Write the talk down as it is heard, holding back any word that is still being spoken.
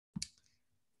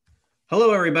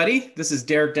Hello, everybody. This is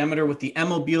Derek Demeter with the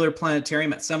Emil Buehler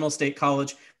Planetarium at Seminole State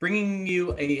College, bringing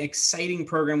you an exciting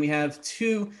program. We have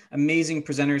two amazing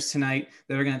presenters tonight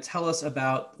that are going to tell us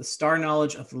about the star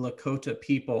knowledge of the Lakota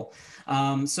people.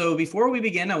 So before we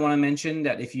begin, I want to mention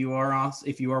that if you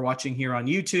are watching here on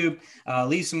YouTube,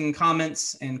 leave some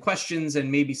comments and questions, and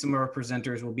maybe some of our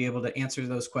presenters will be able to answer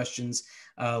those questions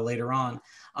later on.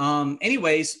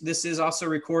 Anyways, this is also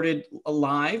recorded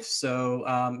live,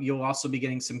 so you'll also be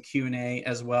getting some Q&A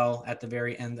as well at the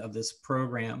very end of this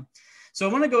program. So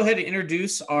I want to go ahead and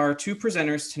introduce our two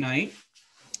presenters tonight,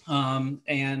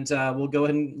 and we'll go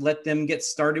ahead and let them get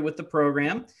started with the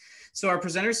program. So our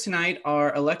presenters tonight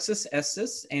are Alexis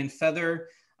Estes and Feather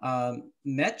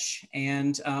Metsch,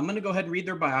 and I'm going to go ahead and read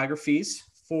their biographies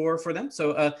for them.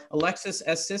 So Alexis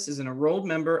Estes is an enrolled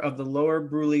member of the Lower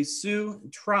Brule Sioux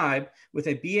Tribe with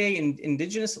a BA in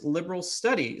Indigenous Liberal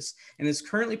Studies and is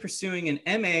currently pursuing an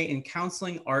MA in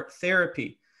Counseling Art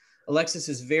Therapy. Alexis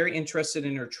is very interested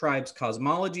in her tribe's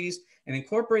cosmologies and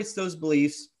incorporates those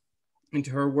beliefs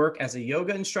into her work as a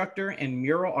yoga instructor and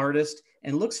mural artist,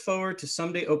 and looks forward to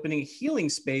someday opening a healing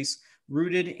space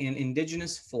rooted in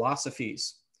Indigenous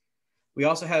philosophies. We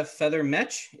also have Feather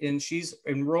Metsch, and she's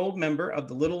an enrolled member of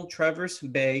the Little Traverse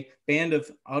Bay Band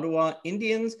of Odawa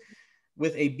Indians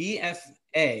with a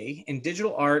BFA in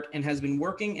digital art, and has been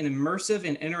working in immersive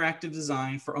and interactive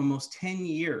design for almost 10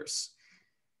 years.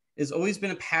 It has always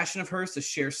been a passion of hers to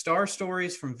share star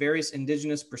stories from various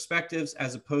Indigenous perspectives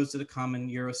as opposed to the common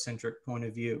Euro-centric point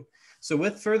of view. So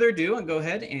with further ado, I'll go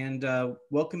ahead and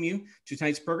welcome you to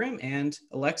tonight's program. And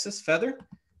Alexis, Feather,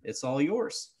 it's all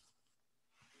yours.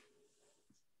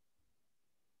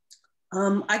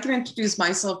 I can introduce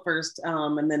myself first,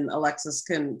 and then Alexis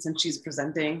can, since she's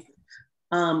presenting.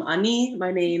 Ani,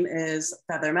 my name is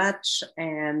Feather Metsch,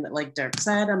 and like Derek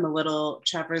said, I'm a Little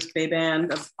Traverse Bay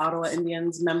Band of Ottawa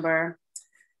Indians member.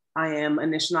 I am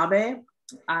Anishinaabe.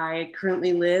 I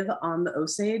currently live on the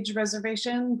Osage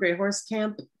Reservation, Gray Horse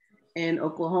Camp in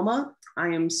Oklahoma. I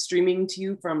am streaming to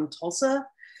you from Tulsa,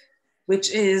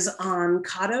 which is on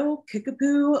Caddo,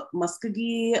 Kickapoo,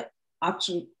 Muskogee,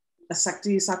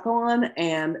 Asecti Sakoan,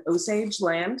 and Osage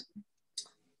land.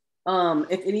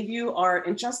 If any of you are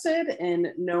interested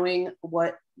in knowing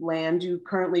what land you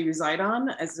currently reside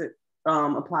on as it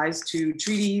applies to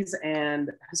treaties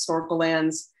and historical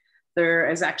lands,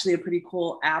 there is actually a pretty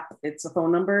cool app. It's a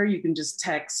phone number. You can just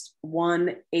text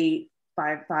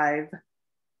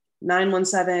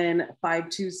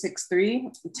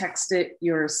 1-855-917-5263. Text it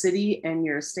your city and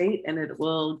your state, and it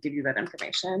will give you that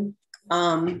information.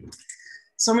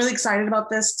 So I'm really excited about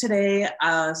this today.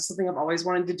 Something I've always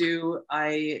wanted to do.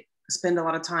 I spend a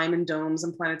lot of time in domes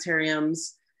and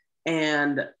planetariums,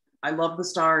 and I love the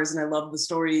stars and I love the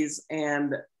stories.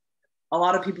 And a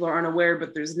lot of people are unaware,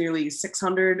 but there's nearly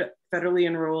 600 federally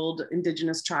enrolled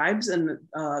Indigenous tribes in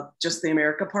just the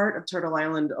America part of Turtle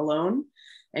Island alone.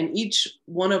 And each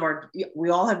one of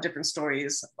we all have different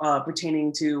stories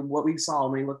pertaining to what we saw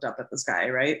when we looked up at the sky,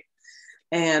 right?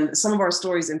 And some of our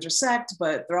stories intersect,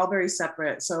 but they're all very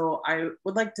separate. So I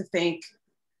would like to thank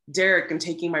Derek in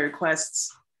taking my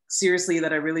requests seriously,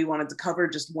 that I really wanted to cover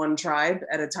just one tribe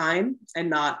at a time and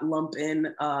not lump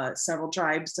in several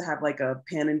tribes to have like a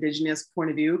pan-Indigenous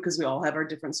point of view, because we all have our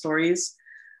different stories.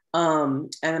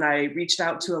 And I reached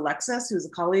out to Alexis, who's a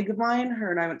colleague of mine.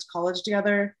 Her and I went to college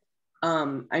together.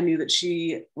 I knew that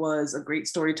she was a great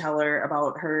storyteller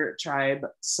about her tribe.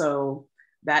 So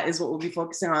that is what we'll be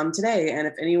focusing on today. And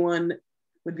if anyone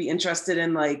would be interested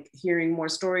in like hearing more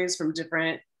stories from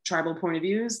different tribal point of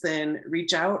views, then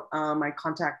reach out. My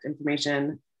contact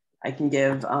information I can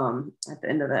give at the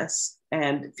end of this.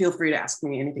 And feel free to ask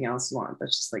me anything else you want.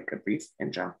 That's just like a brief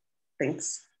intro.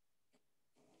 Thanks.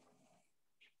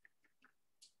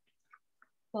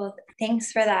 Well,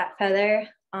 thanks for that, Feather.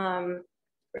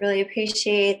 Really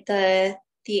appreciate the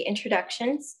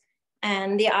introductions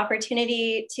and the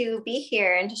opportunity to be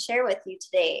here and to share with you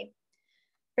today.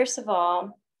 First of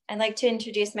all, I'd like to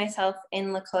introduce myself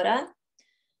in Lakota.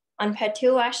 On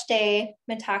Wicahpi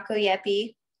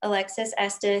Oyate, Alexis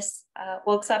Estes,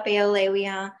 Wicahpi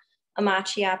Oyate,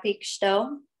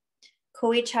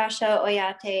 Kuichasha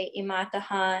Oyate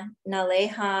Imataha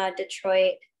Naleha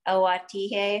Detroit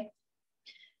Elwatihe,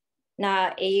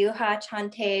 Na Eyuha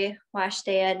Chante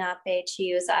Washtea Nape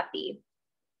Chiuzapi.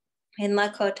 In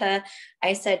Lakota,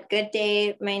 I said, good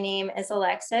day, my name is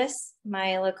Alexis.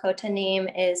 My Lakota name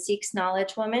is Seeks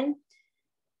Knowledge Woman.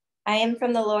 I am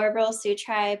from the Lower Brule Sioux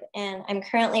Tribe, and I'm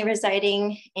currently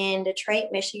residing in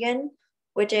Detroit, Michigan,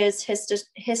 which is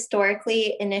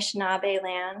historically Anishinaabe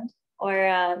land,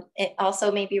 or it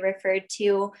also may be referred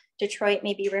to Detroit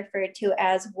may be referred to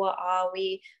as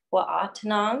Wa'awi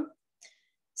Wa'atanam.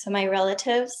 So my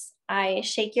relatives, I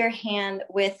shake your hand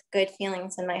with good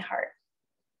feelings in my heart.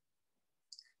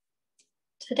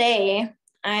 Today,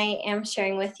 I am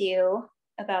sharing with you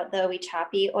about the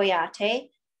Wicahpi Oyate,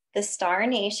 the Star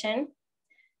Nation,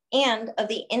 and of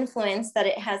the influence that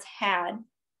it has had.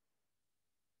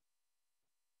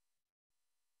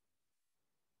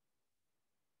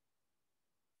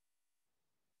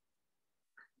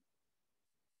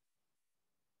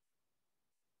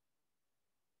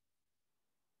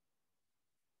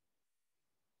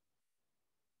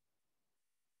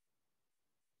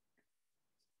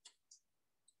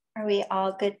 Are we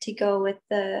all good to go with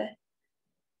the,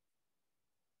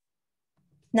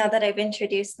 now that I've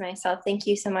introduced myself, thank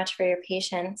you so much for your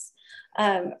patience.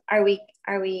 Are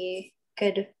we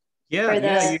good? Yeah, for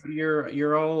the...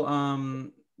 you're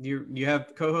all, you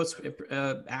have co-host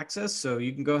access, so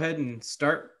you can go ahead and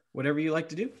start whatever you like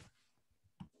to do.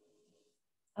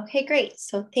 Okay, great.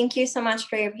 So thank you so much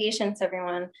for your patience,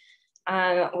 everyone.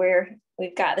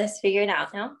 We've got this figured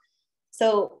out now.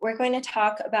 So we're going to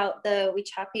talk about the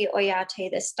Wicahpi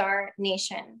Oyate, the Star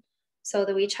Nation. So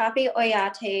the Wicahpi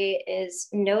Oyate is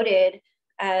noted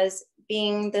as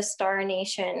being the Star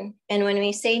Nation. And when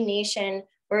we say nation,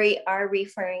 we are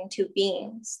referring to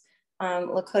beings.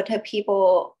 Lakota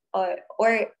people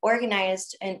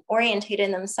organized and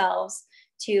orientated themselves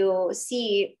to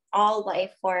see all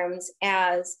life forms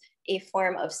as a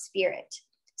form of spirit.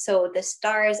 So the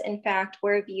stars, in fact,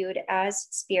 were viewed as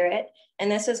spirit. And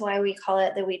this is why we call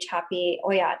it the Wicahpi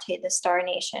Oyate, the Star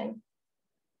Nation.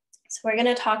 So we're going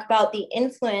to talk about the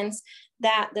influence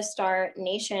that the Star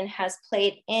Nation has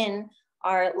played in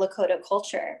our Lakota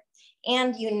culture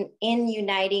and in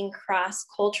uniting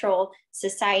cross-cultural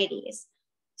societies.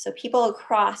 So people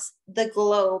across the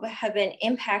globe have been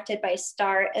impacted by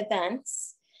star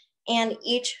events, and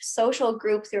each social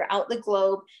group throughout the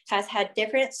globe has had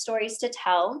different stories to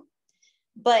tell,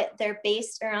 but they're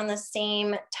based around the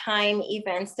same time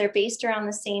events. They're based around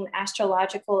the same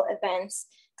astrological events,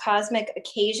 cosmic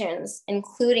occasions,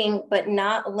 including but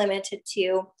not limited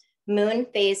to moon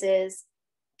phases,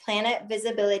 planet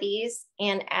visibilities,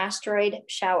 and asteroid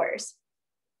showers.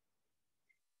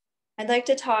 I'd like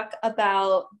to talk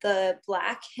about the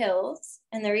Black Hills.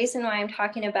 And the reason why I'm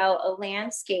talking about a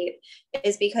landscape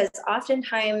is because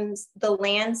oftentimes the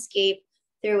landscape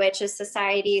through which a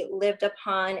society lived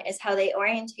upon is how they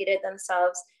orientated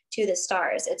themselves to the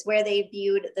stars. It's where they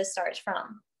viewed the stars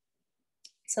from.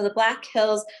 So the Black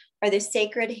Hills are the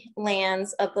sacred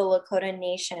lands of the Lakota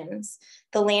nations.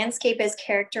 The landscape is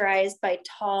characterized by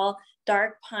tall,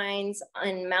 dark pines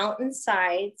on mountain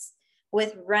sides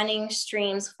with running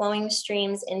streams, flowing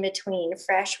streams in between,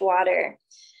 fresh water.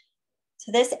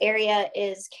 So this area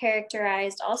is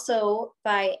characterized also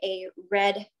by a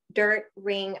red dirt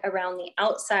ring around the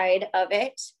outside of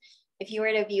it. If you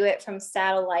were to view it from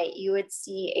satellite, you would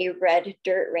see a red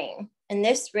dirt ring. And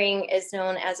this ring is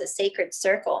known as a sacred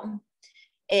circle.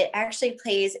 It actually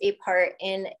plays a part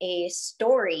in a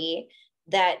story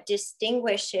that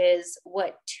distinguishes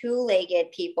what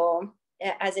two-legged people,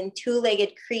 as in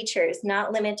two-legged creatures,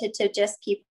 not limited to just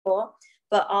people,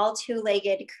 but all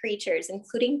two-legged creatures,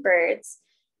 including birds.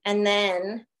 And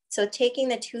then, so taking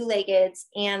the two-leggeds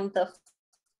and the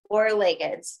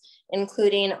four-leggeds,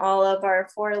 including all of our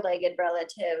four-legged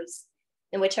relatives,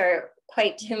 which are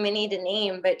quite too many to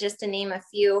name, but just to name a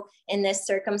few in this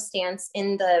circumstance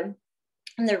in the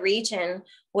region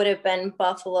would have been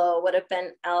buffalo, would have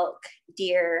been elk,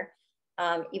 deer,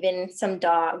 even some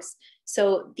dogs.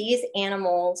 So these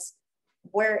animals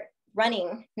were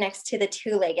running next to the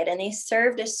two-legged, and they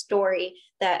served a story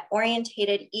that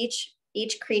orientated each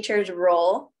creature's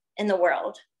role in the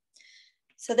world.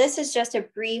 So this is just a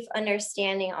brief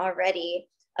understanding already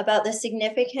about the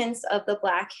significance of the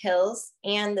Black Hills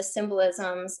and the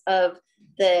symbolisms of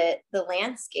the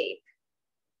landscape.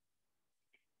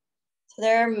 So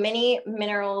there are many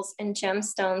minerals and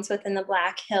gemstones within the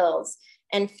Black Hills.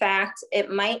 In fact, it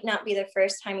might not be the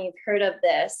first time you've heard of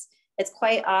this. It's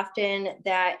quite often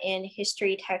that in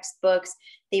history textbooks,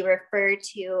 they refer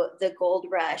to the gold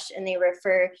rush and they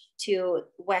refer to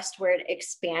westward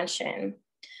expansion.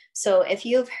 So if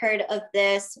you've heard of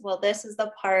this, well, this is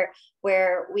the part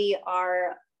where we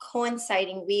are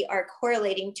coinciding, we are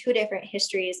correlating two different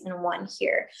histories in one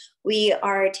here. We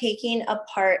are taking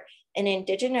apart an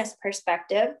Indigenous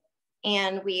perspective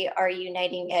and we are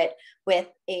uniting it with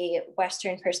a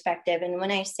Western perspective. And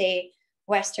when I say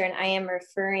Western, I am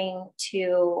referring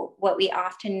to what we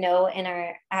often know in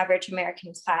our average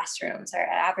American classrooms, our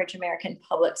average American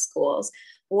public schools,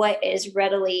 what is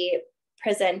readily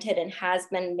presented and has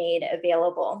been made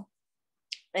available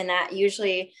And that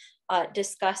usually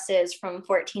discusses from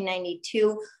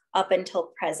 1492 up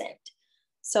until present.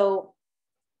 So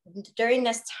during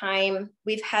this time,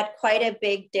 we've had quite a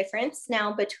big difference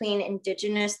now between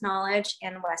Indigenous knowledge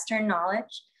and Western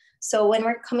knowledge. So when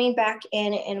we're coming back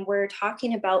in and we're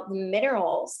talking about the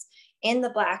minerals in the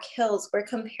Black Hills, we're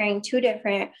comparing two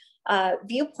different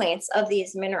viewpoints of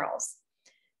these minerals.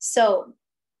 So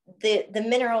the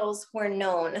minerals were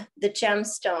known, the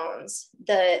gemstones,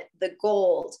 the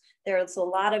gold. There's a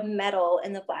lot of metal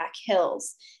in the Black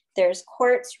Hills. There's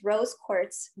quartz, rose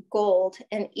quartz, gold,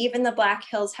 and even the Black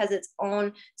Hills has its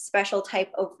own special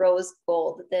type of rose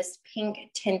gold, this pink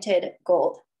tinted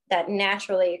gold that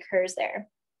naturally occurs there.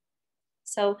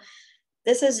 So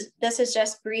this is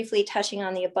just briefly touching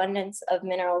on the abundance of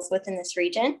minerals within this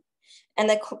region. And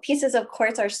the pieces of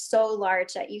quartz are so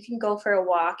large that you can go for a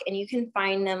walk and you can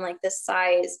find them like the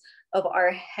size of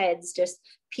our heads, just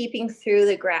peeping through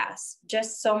the grass,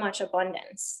 just so much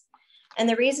abundance. And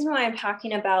the reason why I'm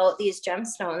talking about these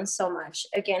gemstones so much,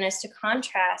 again, is to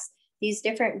contrast these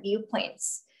different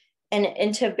viewpoints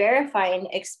and to verify and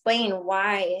explain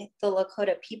why the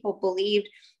Lakota people believed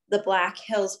the Black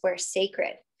Hills were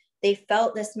sacred. They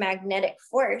felt this magnetic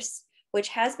force, which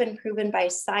has been proven by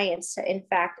science to in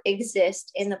fact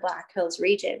exist in the Black Hills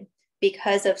region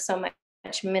because of so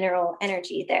much mineral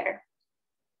energy there.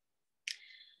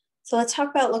 So let's talk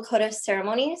about Lakota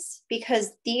ceremonies,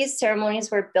 because these ceremonies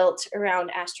were built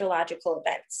around astrological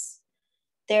events.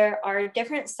 There are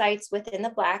different sites within the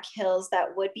Black Hills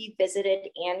that would be visited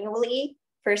annually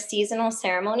for seasonal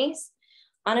ceremonies.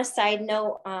 On a side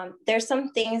note, there's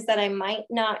some things that I might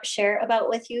not share about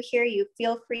with you here. You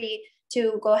feel free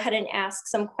to go ahead and ask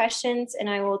some questions, and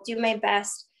I will do my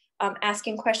best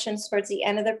asking questions towards the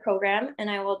end of the program, and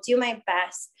I will do my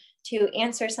best to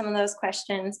answer some of those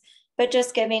questions, but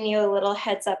just giving you a little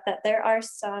heads up that there are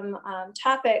some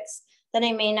topics that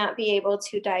I may not be able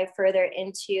to dive further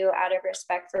into out of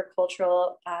respect for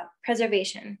cultural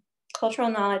preservation,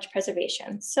 cultural knowledge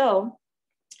preservation. So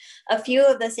a few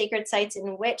of the sacred sites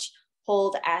in which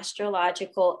hold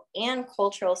astrological and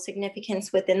cultural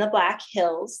significance within the Black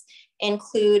Hills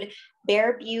include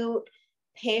Bear Butte,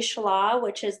 Peshla,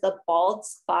 which is the bald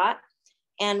spot,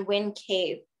 and Wind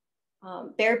Cave.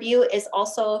 Bear Butte is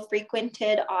also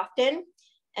frequented often,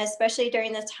 especially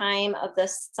during the time of the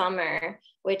summer,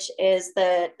 which is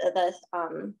the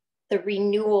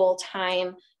renewal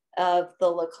time of the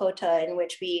Lakota, in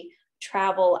which we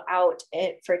travel out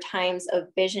for times of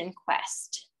vision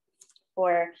quest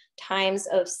or times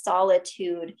of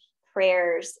solitude,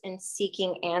 prayers, and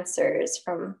seeking answers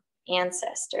from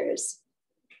ancestors.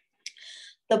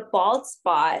 The bald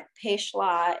spot,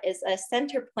 Peshla, is a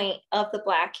center point of the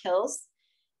Black Hills.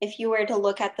 If you were to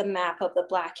look at the map of the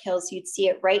Black Hills, you'd see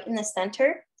it right in the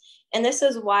center. And this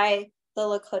is why the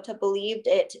Lakota believed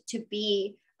it to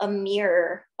be a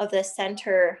mirror of the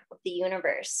center of the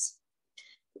universe.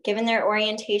 Given their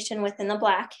orientation within the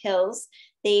Black Hills,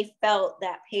 they felt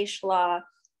that Peshla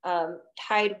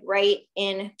tied right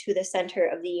into the center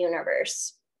of the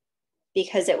universe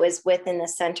because it was within the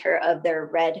center of their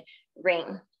red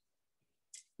ring.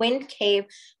 Wind Cave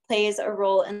plays a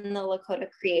role in the Lakota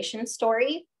creation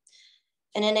story.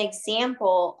 And an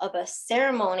example of a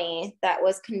ceremony that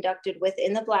was conducted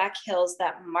within the Black Hills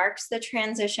that marks the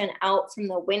transition out from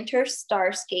the winter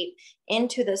starscape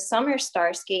into the summer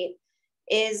starscape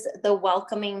is the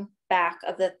welcoming back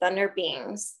of the thunder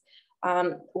beings.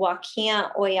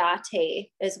 Wicahpi Oyate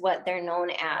is what they're known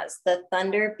as, the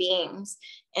thunder beings.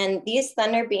 And these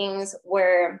thunder beings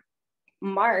were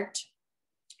marked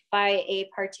by a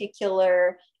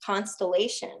particular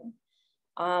constellation.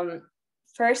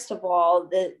 First of all,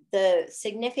 the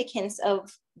significance of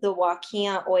the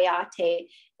Wicahpi Oyate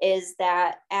is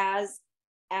that as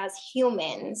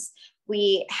humans,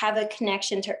 we have a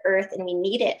connection to earth and we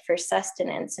need it for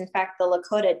sustenance. In fact, the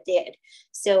Lakota did.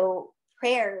 So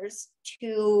prayers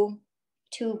to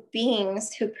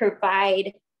beings who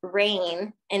provide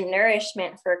rain and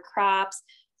nourishment for crops,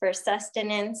 for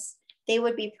sustenance, they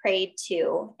would be prayed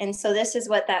to. And so this is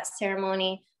what that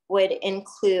ceremony would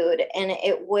include. And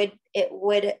it would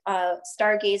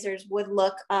stargazers would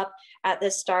look up at the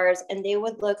stars and they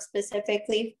would look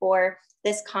specifically for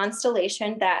this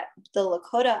constellation that the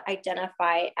Lakota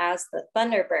identify as the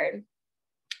Thunderbird.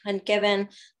 And given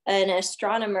an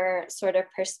astronomer sort of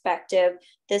perspective,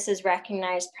 this is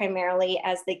recognized primarily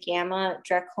as the Gamma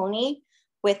Draconi,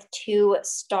 with two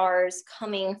stars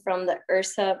coming from the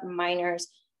Ursa Minor's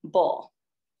bull.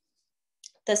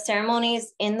 The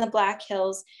ceremonies in the Black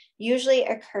Hills usually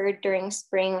occurred during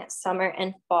spring, summer,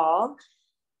 and fall.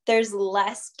 There's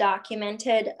less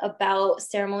documented about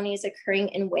ceremonies occurring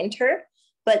in winter,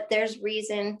 but there's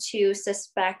reason to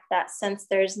suspect that since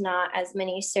there's not as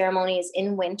many ceremonies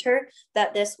in winter,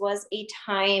 that this was a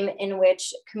time in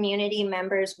which community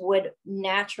members would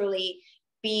naturally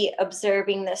be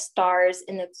observing the stars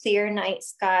in the clear night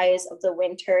skies of the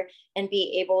winter and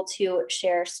be able to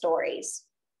share stories.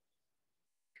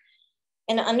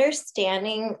 In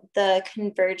understanding the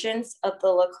convergence of the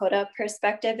Lakota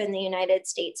perspective and the United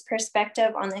States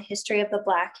perspective on the history of the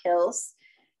Black Hills,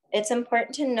 it's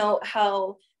important to note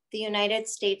how the United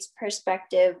States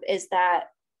perspective is that,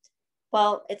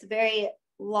 well, it's very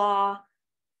law-based,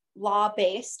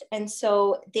 and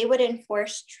so they would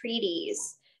enforce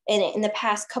treaties. In the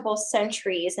past couple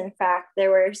centuries, in fact,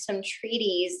 there were some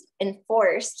treaties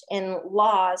enforced in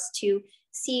laws to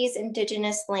seize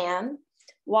indigenous land,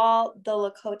 while the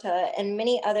Lakota and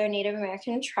many other Native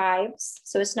American tribes,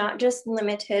 so it's not just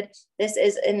limited, this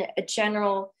is a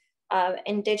general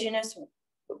indigenous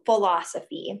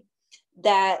philosophy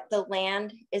that the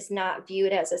land is not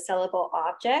viewed as a sellable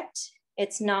object,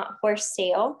 it's not for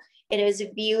sale, it is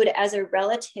viewed as a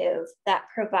relative that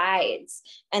provides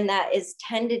and that is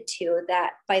tended to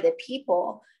that by the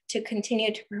people to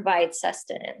continue to provide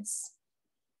sustenance.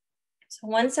 So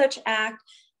one such act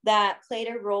that played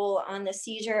a role on the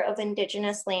seizure of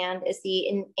indigenous land is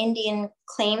the Indian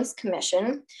Claims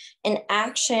Commission, an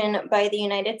action by the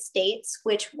United States,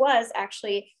 which was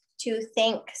actually to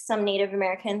thank some Native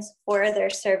Americans for their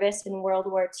service in World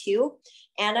War II,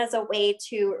 and as a way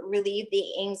to relieve the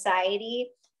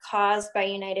anxiety caused by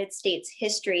United States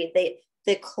history.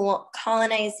 The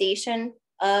colonization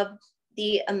of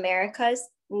the Americas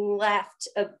left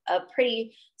a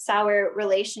pretty sour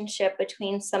relationship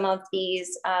between some of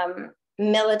these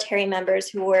military members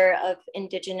who were of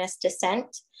indigenous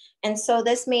descent. And so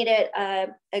this made it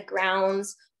a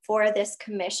grounds for this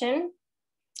commission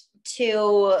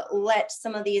to let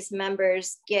some of these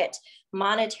members get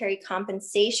monetary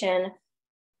compensation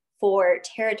for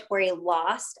territory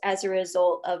lost as a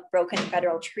result of broken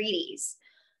federal treaties.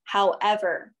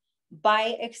 However,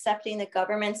 by accepting the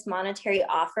government's monetary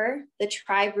offer, the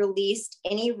tribe released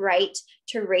any right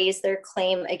to raise their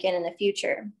claim again in the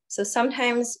future. So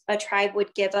sometimes a tribe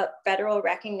would give up federal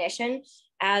recognition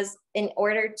as in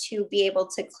order to be able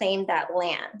to claim that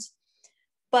land.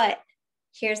 But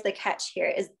here's the catch here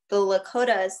is the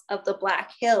Lakotas of the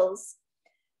Black Hills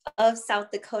of South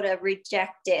Dakota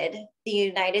rejected the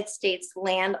United States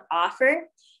land offer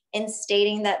in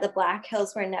stating that the Black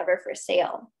Hills were never for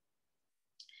sale.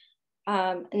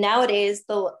 Nowadays,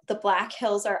 the Black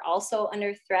Hills are also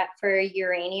under threat for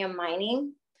uranium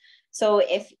mining. So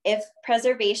if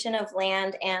preservation of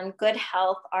land and good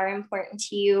health are important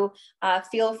to you,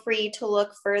 feel free to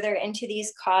look further into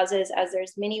these causes as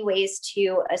there's many ways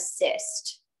to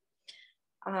assist.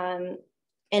 And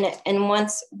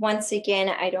once again,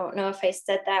 I don't know if I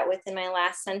said that within my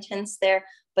last sentence there,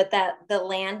 but that the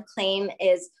land claim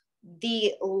is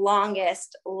the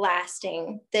longest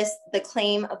lasting. The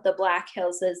claim of the Black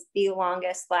Hills is the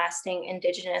longest lasting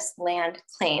indigenous land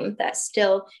claim that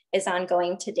still is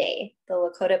ongoing today. The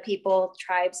Lakota people,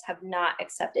 tribes have not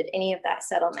accepted any of that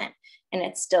settlement, and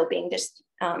it's still being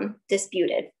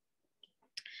disputed.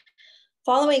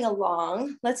 Following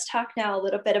along, let's talk now a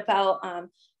little bit about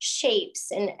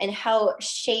shapes and how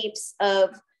shapes of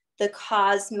the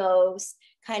cosmos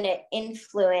kind of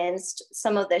influenced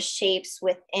some of the shapes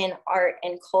within art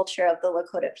and culture of the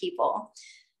Lakota people.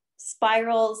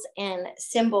 Spirals and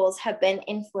symbols have been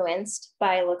influenced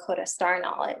by Lakota star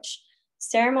knowledge.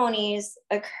 Ceremonies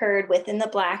occurred within the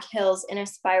Black Hills in a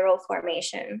spiral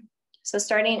formation. So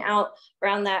starting out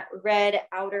around that red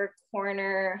outer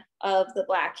corner of the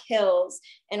Black Hills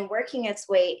and working its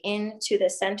way into the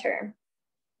center.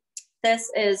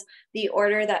 This is the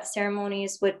order that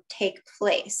ceremonies would take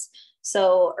place.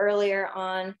 So earlier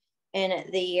on in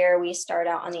the year, we start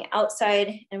out on the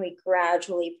outside and we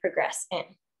gradually progress in.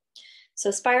 So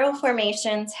spiral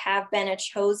formations have been a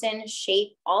chosen shape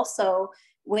also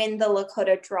when the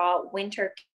Lakota draw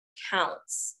winter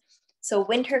counts. So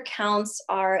winter counts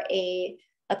are a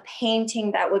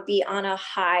painting that would be on a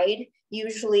hide,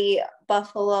 usually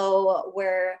buffalo,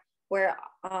 where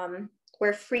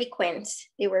frequent.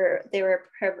 They were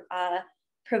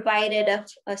provided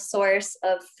a source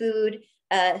of food,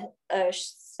 a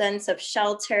sense of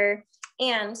shelter,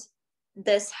 and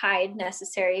this hide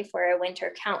necessary for a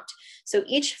winter count. So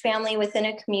each family within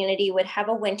a community would have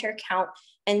a winter count,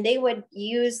 and they would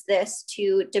use this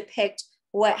to depict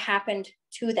what happened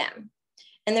to them.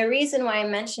 And the reason why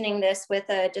I'm mentioning this with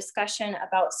a discussion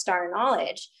about star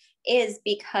knowledge is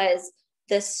because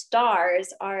the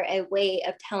stars are a way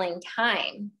of telling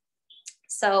time.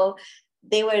 So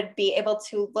they would be able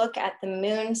to look at the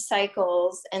moon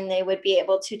cycles, and they would be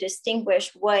able to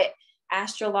distinguish what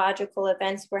astrological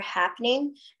events were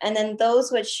happening. And then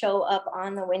those would show up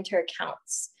on the winter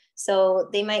counts. So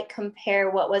they might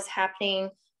compare what was happening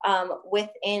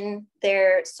within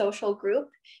their social group,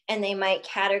 and they might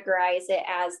categorize it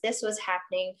as this was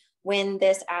happening when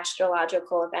this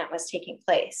astrological event was taking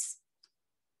place.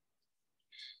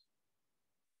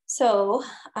 So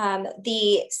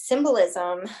the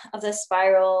symbolism of the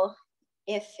spiral,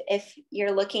 if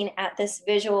you're looking at this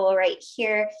visual right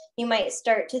here, you might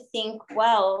start to think,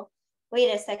 well,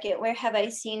 wait a second, where have I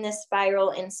seen this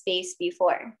spiral in space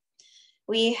before?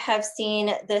 We have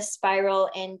seen this spiral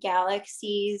in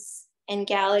galaxies and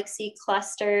galaxy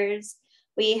clusters.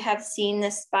 We have seen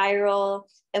this spiral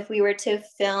if we were to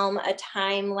film a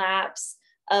time lapse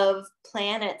of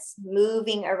planets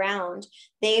moving around,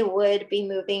 they would be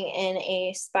moving in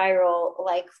a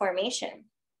spiral-like formation.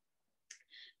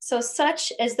 So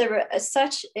such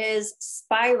is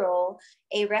spiral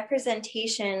a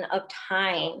representation of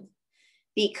time,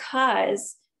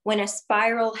 because when a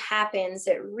spiral happens,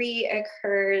 it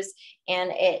reoccurs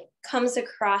and it comes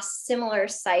across similar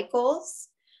cycles,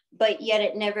 but yet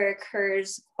it never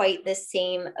occurs quite the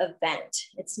same event.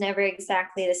 It's never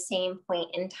exactly the same point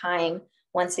in time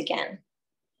once again.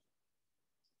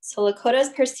 So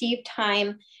Lakotas perceive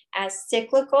time as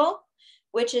cyclical,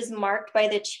 which is marked by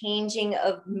the changing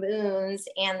of moons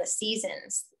and the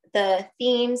seasons. The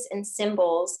themes and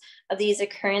symbols of these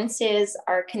occurrences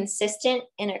are consistent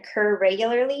and occur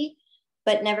regularly,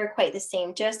 but never quite the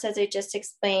same, just as I just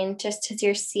explained, just as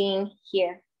you're seeing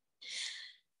here.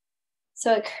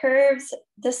 So it curves,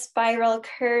 the spiral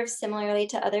curves similarly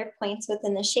to other points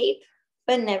within the shape,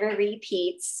 but never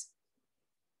repeats.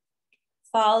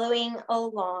 Following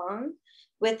along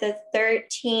with the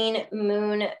 13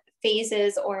 moon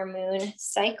phases or moon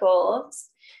cycles,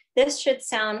 this should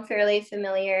sound fairly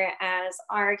familiar, as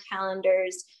our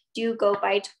calendars do go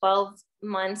by 12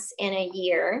 months in a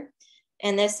year.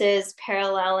 And this is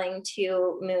paralleling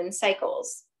to moon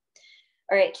cycles,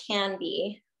 or it can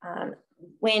be.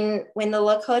 When the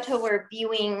Lakota were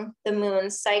viewing the moon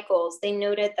cycles, they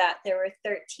noted that there were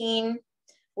 13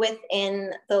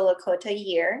 within the Lakota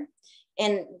year.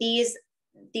 And these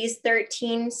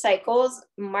 13 cycles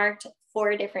marked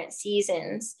 4 different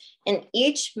seasons, and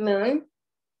each moon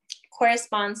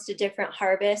corresponds to different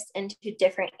harvests and to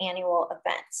different annual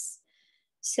events.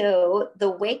 So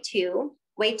the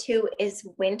Waitu is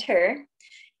winter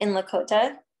in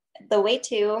Lakota. The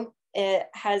Waitu, it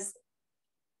has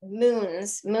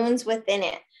moons within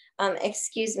it.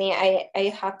 Excuse me, I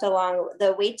hopped along.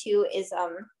 The Waitu is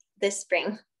this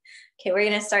spring. Okay, we're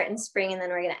gonna start in spring and then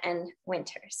we're gonna end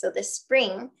winter. So the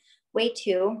spring,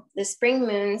 Waitu, the spring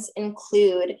moons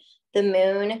include the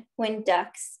moon when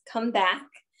ducks come back,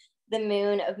 the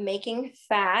moon of making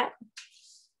fat,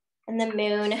 and the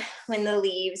moon when the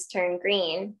leaves turn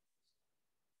green.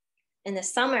 In the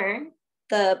summer,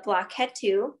 the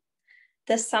Blaketu,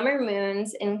 the summer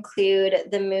moons include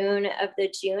the moon of the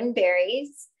June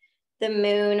berries, the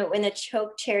moon when the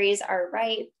choke cherries are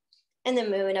ripe, and the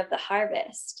moon of the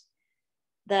harvest.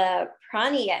 The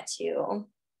Pranietu,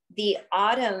 the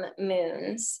autumn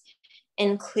moons,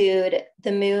 include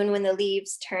the moon when the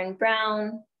leaves turn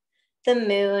brown, the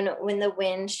moon when the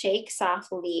wind shakes off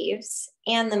leaves,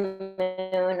 and the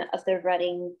moon of the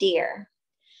rutting deer.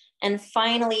 And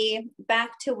finally,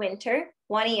 back to winter,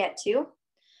 Wanietu.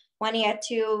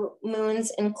 Wanietu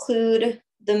moons include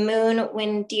the moon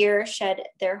when deer shed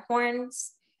their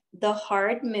horns, the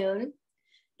hard moon,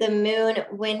 the moon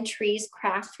when trees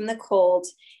crack from the cold,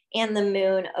 and the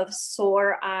moon of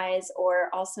sore eyes, or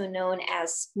also known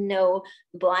as snow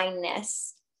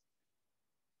blindness.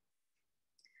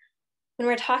 When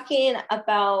we're talking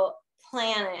about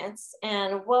planets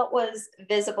and what was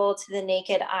visible to the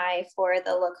naked eye for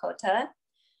the Lakota,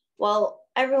 well,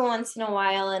 every once in a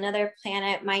while, another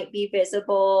planet might be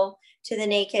visible to the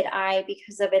naked eye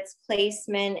because of its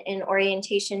placement and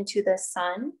orientation to the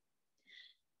sun.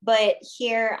 But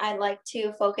here I'd like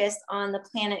to focus on the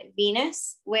planet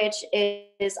Venus, which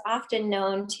is often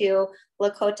known to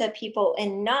Lakota people,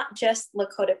 and not just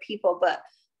Lakota people, but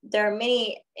there are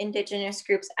many indigenous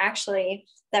groups actually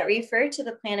that refer to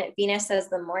the planet Venus as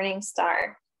the morning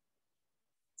star.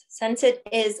 Since it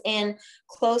is in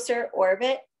closer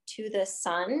orbit to the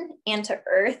sun and to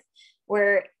Earth,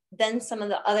 where then some of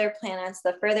the other planets,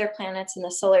 the further planets in the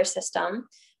solar system,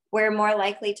 we're more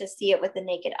likely to see it with the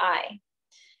naked eye.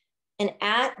 And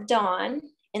at dawn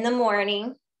in the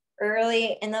morning,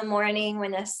 early in the morning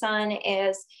when the sun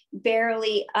is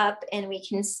barely up and we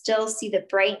can still see the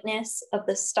brightness of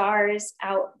the stars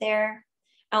out there,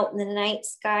 out in the night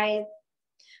sky,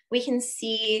 we can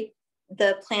see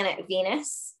the planet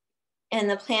Venus, and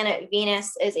the planet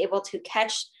Venus is able to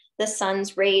catch the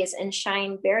sun's rays and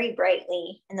shine very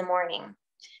brightly in the morning.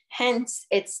 Hence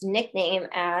its nickname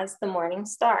as the morning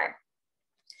star.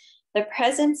 The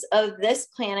presence of this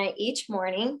planet each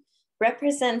morning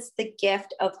represents the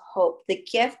gift of hope, the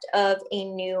gift of a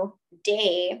new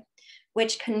day,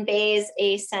 which conveys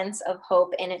a sense of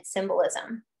hope in its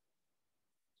symbolism.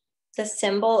 The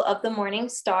symbol of the morning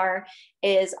star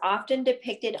is often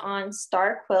depicted on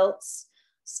star quilts.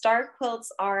 Star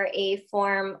quilts are a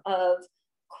form of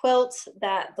quilt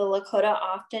that the Lakota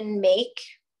often make,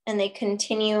 and they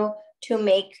continue to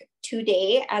make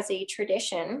today as a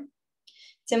tradition.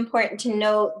 It's important to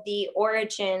note the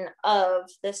origin of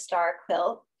the star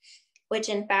quilt, which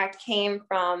in fact came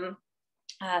from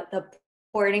the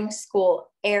boarding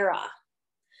school era.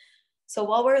 So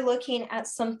while we're looking at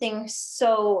something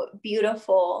so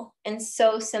beautiful and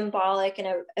so symbolic and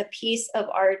a piece of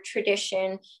our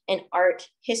tradition and art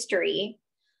history,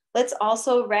 let's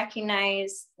also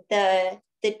recognize the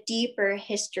deeper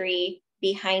history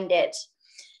behind it.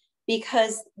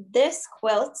 Because this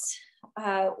quilt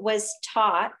was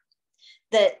taught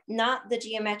that not the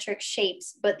geometric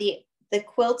shapes, but the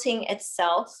quilting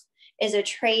itself is a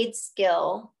trade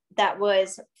skill that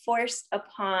was forced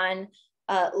upon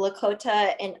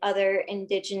Lakota and other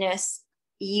indigenous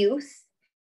youth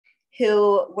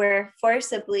who were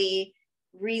forcibly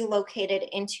relocated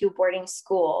into boarding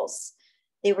schools.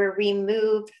 They were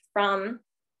removed from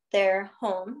their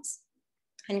homes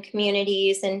and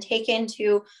communities and taken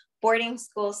to boarding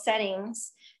school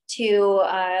settings to,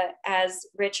 as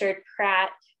Richard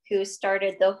Pratt, who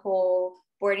started the whole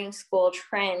boarding school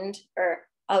trend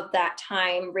of that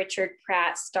time, Richard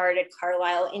Pratt started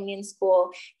Carlisle Indian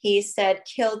School. He said,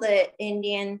 kill the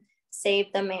Indian, save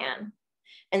the man.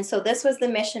 And so this was the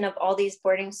mission of all these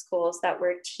boarding schools that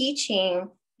were teaching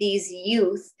these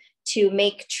youth to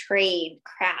make trade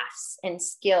crafts and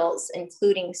skills,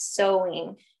 including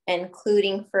sewing,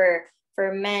 including for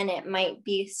men, it might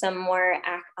be some more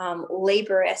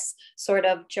laborious sort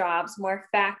of jobs, more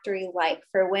factory-like.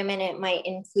 For women, it might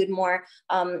include more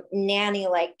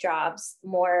nanny-like jobs,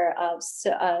 more of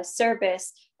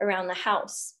service around the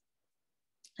house.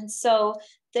 And so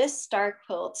this star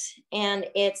quilt and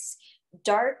its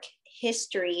dark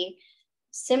history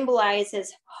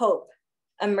symbolizes hope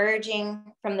emerging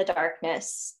from the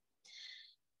darkness.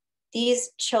 These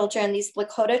children, these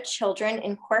Lakota children,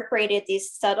 incorporated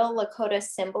these subtle Lakota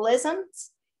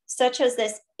symbolisms, such as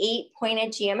this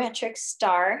 8-pointed geometric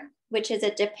star, which is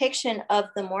a depiction of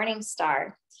the morning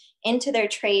star, into their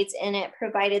trades, and it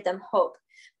provided them hope.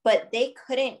 But they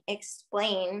couldn't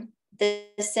explain the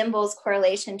symbol's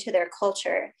correlation to their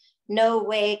culture. No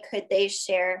way could they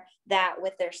share that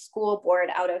with their school board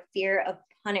out of fear of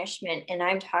punishment. And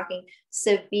I'm talking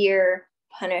severe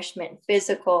punishment,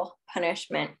 physical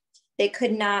punishment. They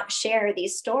could not share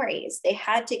these stories. They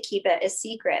had to keep it a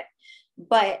secret.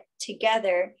 But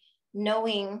together,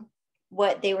 knowing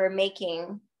what they were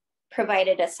making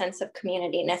provided a sense of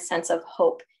community and a sense of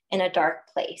hope in a dark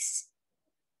place.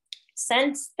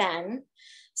 Since then,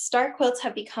 star quilts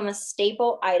have become a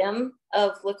staple item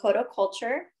of Lakota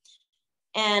culture,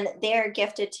 and they are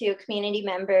gifted to community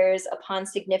members upon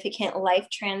significant life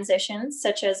transitions,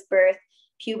 such as birth,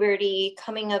 puberty,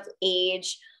 coming of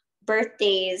age,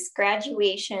 birthdays,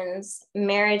 graduations,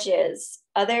 marriages,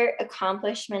 other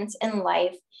accomplishments in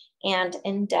life and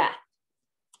in death.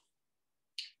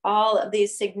 All of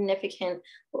these significant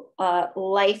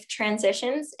life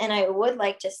transitions. And I would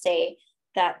like to say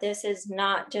that this is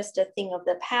not just a thing of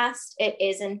the past. It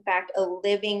is in fact a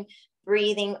living,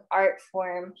 breathing art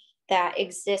form that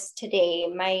exists today.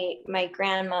 My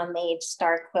grandma made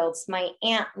star quilts. My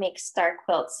aunt makes star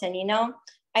quilts. And you know,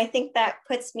 I think that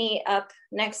puts me up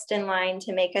next in line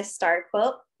to make a star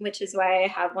quilt, which is why I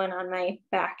have one on my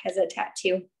back as a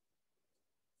tattoo.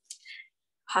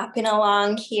 Hopping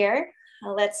along here,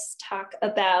 let's talk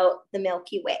about the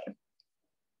Milky Way.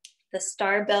 The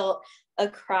star belt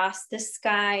across the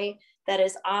sky that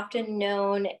is often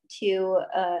known to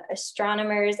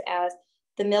astronomers as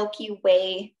the Milky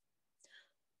Way,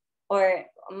 or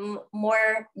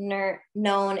more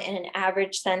known in an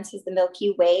average sense as the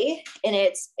Milky Way. And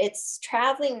it's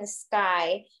traveling the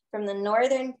sky from the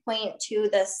northern point to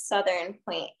the southern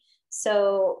point.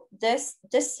 So this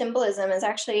symbolism is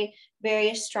actually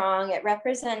very strong. It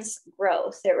represents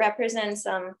growth. It represents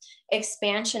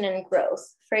expansion and growth.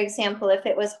 For example, if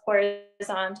it was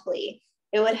horizontally,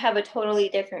 it would have a totally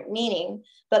different meaning.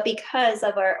 But because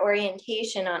of our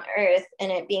orientation on Earth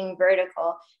and it being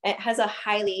vertical, it has a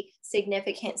highly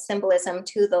significant symbolism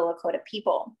to the Lakota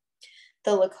people.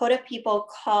 The Lakota people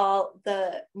call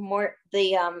the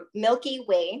Milky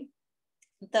Way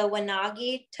the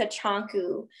Wanagi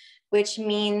Tachanku, which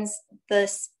means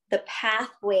the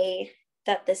pathway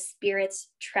that the spirits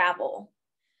travel.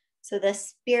 So the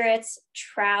spirits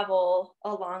travel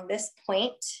along this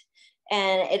point,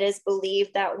 and it is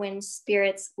believed that when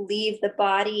spirits leave the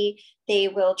body, they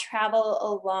will travel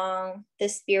along the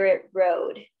spirit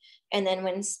road. And then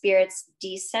when spirits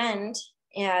descend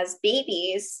as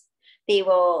babies, they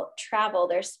will travel,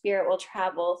 their spirit will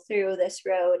travel through this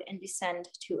road and descend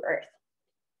to Earth.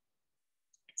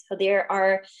 So there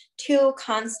are two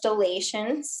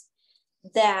constellations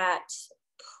that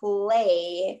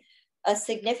play a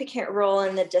significant role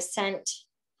in the descent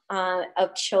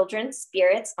of children's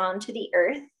spirits onto the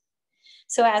Earth.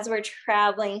 So as we're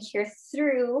traveling here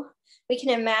through, we can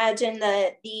imagine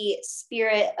the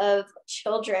spirit of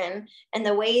children and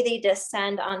the way they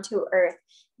descend onto Earth.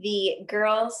 The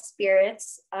girl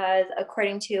spirits,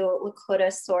 according to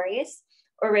Lakota stories,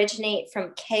 originate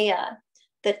from Kea,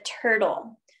 the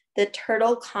turtle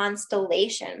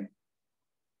constellation.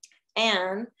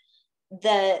 And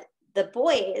the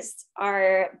boys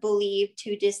are believed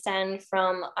to descend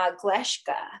from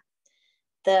Agleshka,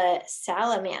 the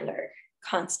salamander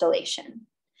constellation.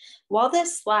 While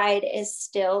this slide is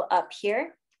still up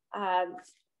here,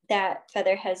 that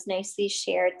Feather has nicely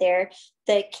shared there,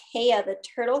 the Kea, the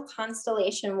turtle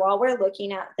constellation, while we're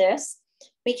looking at this,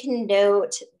 we can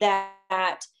note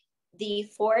that the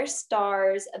 4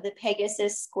 stars of the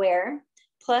Pegasus square,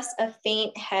 plus a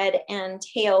faint head and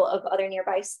tail of other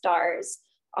nearby stars,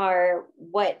 are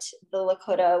what the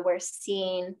Lakota were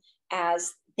seeing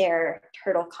as their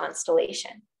turtle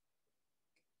constellation.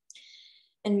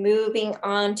 And moving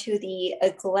on to the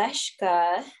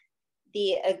Agleshka,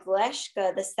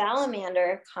 the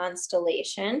salamander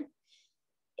constellation,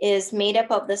 is made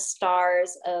up of the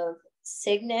stars of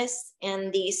Cygnus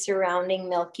and the surrounding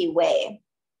Milky Way.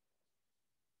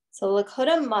 So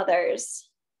Lakota mothers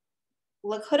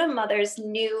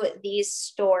knew these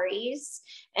stories,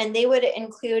 and they would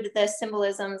include the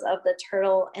symbolisms of the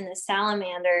turtle and the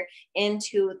salamander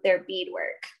into their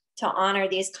beadwork to honor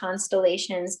these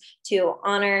constellations, to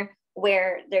honor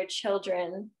where their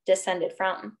children descended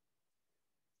from.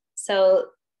 So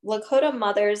Lakota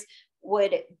mothers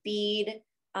would bead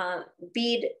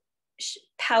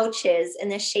pouches in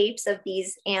the shapes of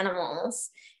these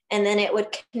animals, and then it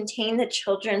would contain the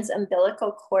children's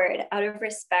umbilical cord out of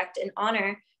respect and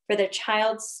honor for their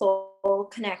child's soul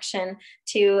connection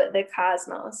to the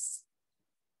cosmos.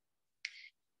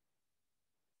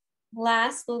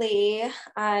 Lastly,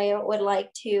 I would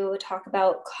like to talk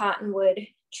about cottonwood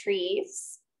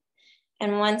trees.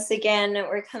 And once again,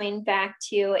 we're coming back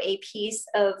to a piece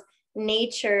of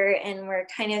nature, and we're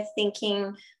kind of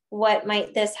thinking, what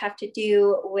might this have to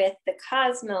do with the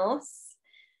cosmos?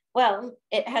 Well,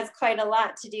 it has quite a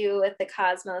lot to do with the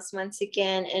cosmos, once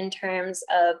again, in terms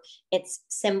of its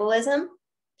symbolism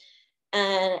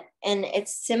and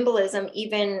its symbolism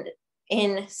even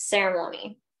in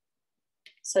ceremony.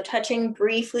 So touching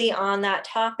briefly on that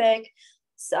topic,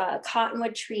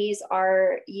 cottonwood trees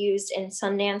are used in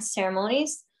Sundance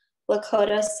ceremonies,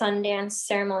 Lakota Sundance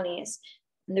ceremonies.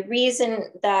 And the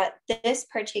reason that this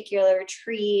particular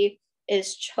tree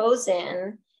is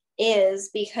chosen is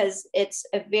because it's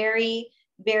a very,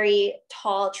 very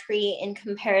tall tree in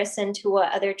comparison to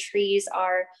what other trees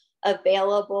are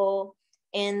available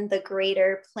in the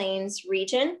Greater Plains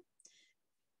region.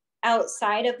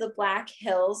 Outside of the Black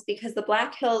Hills, because the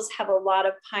Black Hills have a lot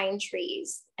of pine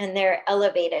trees and they're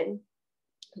elevated.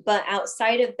 But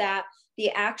outside of that, the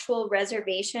actual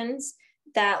reservations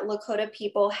that Lakota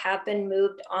people have been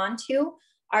moved onto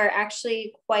are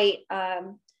actually quite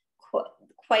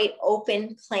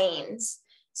open plains.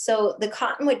 So the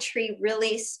cottonwood tree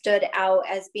really stood out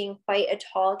as being quite a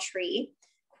tall tree,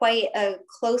 quite a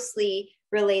closely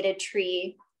related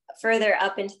tree further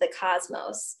up into the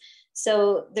cosmos.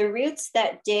 So the roots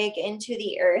that dig into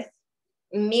the earth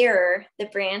mirror the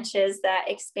branches that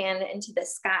expand into the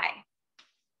sky.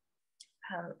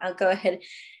 I'll go ahead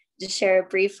and share a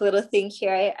brief little thing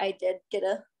here. I did get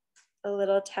a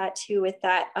little tattoo with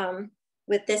that,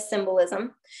 with this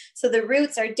symbolism. So the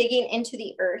roots are digging into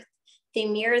the earth. They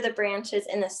mirror the branches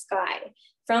in the sky.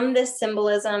 From this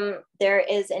symbolism, there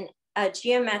is a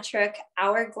geometric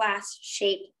hourglass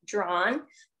shape drawn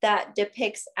that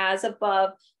depicts as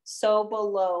above, so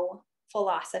below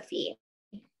philosophy.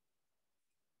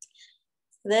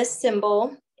 This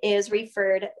symbol is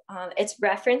referred, it's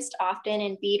referenced often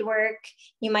in beadwork.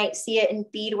 You might see it in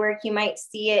beadwork. You might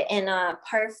see it in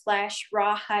parfleche,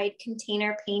 rawhide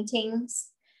container paintings.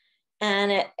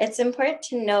 And it's important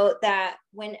to note that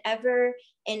whenever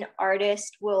an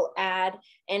artist will add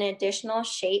an additional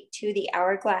shape to the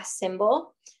hourglass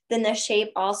symbol, then the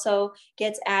shape also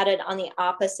gets added on the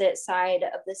opposite side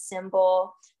of the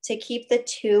symbol to keep the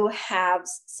two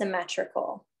halves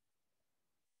symmetrical.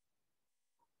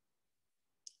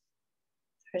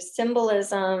 For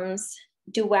symbolisms,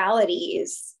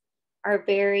 dualities are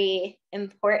very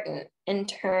important in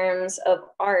terms of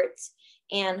art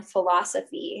and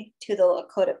philosophy to the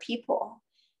Lakota people.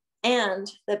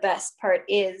 And the best part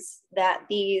is that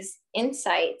these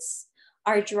insights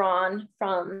are drawn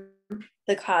from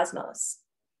the cosmos.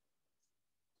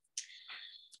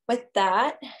 With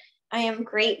that, I am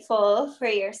grateful for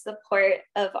your support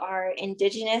of our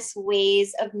Indigenous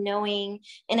ways of knowing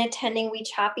and attending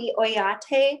Wicahpi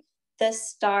Oyate, the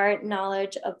star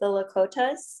knowledge of the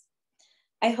Lakotas.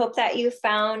 I hope that you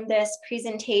found this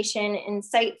presentation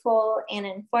insightful and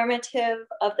informative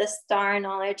of the star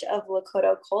knowledge of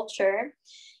Lakota culture,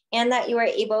 and that you were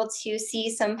able to see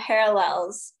some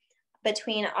parallels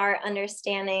between our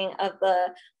understanding of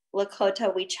the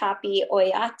Lakota Wicahpi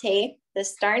Oyate, the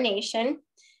Star Nation,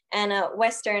 and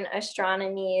Western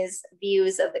astronomy's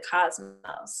views of the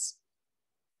cosmos.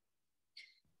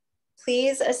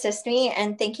 Please assist me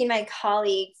in thanking my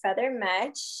colleague, Feather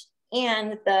Metsch,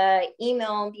 and the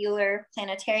Emil Buehler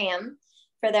Planetarium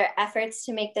for their efforts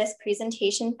to make this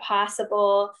presentation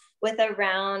possible with a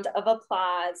round of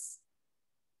applause.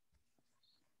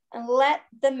 And let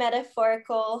the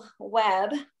metaphorical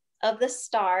web of the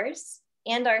stars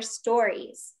and our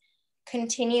stories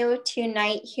continue to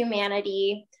unite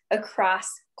humanity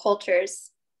across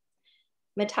cultures.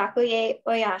 Mitakuye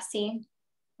Oyasi,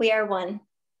 we are one,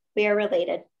 we are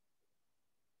related.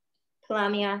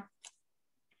 Kalamia,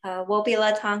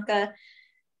 Wobila Tonka,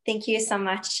 thank you so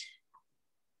much.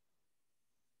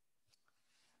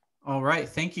 All right,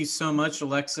 thank you so much,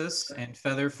 Alexis and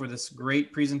Feather, for this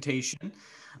great presentation.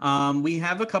 We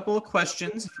have a couple of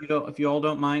questions. If you all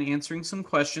don't mind answering some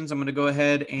questions, I'm going to go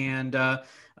ahead and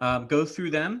go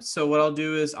through them. So what I'll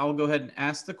do is I'll go ahead and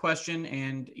ask the question,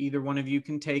 and either one of you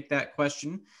can take that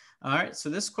question. All right, so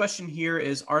this question here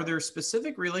is, are there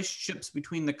specific relationships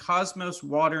between the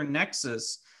cosmos-water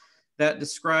nexus that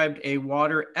described a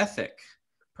water ethic,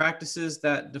 practices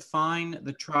that define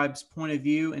the tribe's point of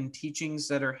view, and teachings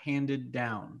that are handed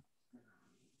down?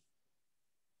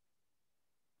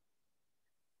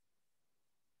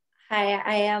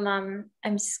 Hi, I'm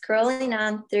scrolling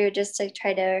on through just to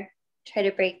try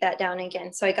to break that down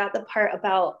again. So I got the part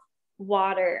about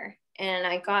water, and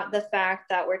I got the fact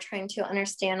that we're trying to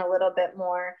understand a little bit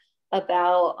more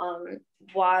about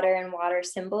water and water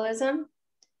symbolism.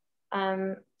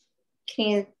 Can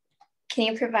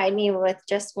you provide me with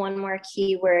just one more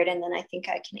keyword, and then I think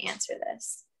I can answer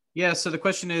this. Yeah, so the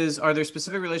question is, are there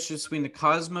specific relationships between the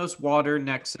cosmos-water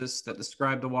nexus that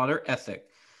describe the water ethic,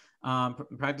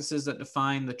 practices that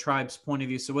define the tribe's point of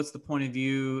view? So what's the point of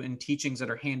view and teachings that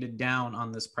are handed down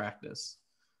on this practice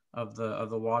of the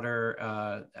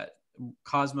water,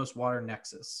 cosmos-water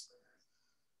nexus?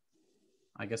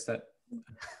 I guess that.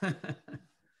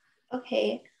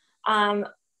 Okay.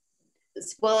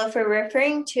 Well, if we're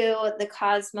referring to the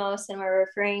cosmos and we're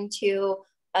referring to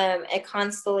a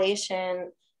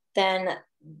constellation, then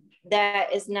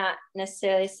that is not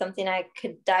necessarily something I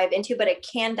could dive into, but it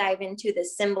can dive into the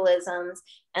symbolisms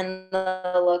and the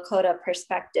Lakota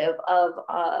perspective of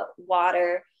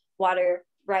water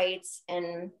rights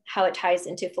and how it ties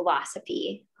into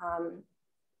philosophy.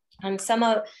 And some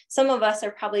of us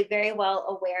are probably very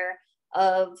well aware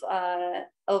of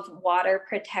water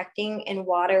protecting and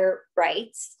water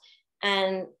rights.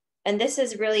 And this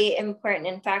is really important.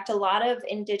 In fact, a lot of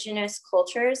Indigenous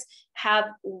cultures have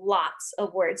lots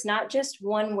of words, not just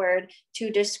one word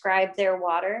to describe their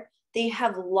water. They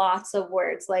have lots of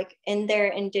words. Like in their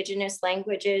Indigenous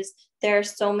languages, there are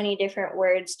so many different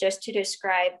words just to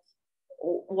describe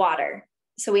water.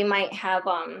 So we might have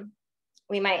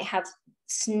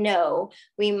snow,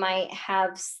 we might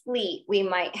have sleet, we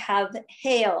might have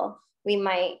hail, we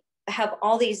might have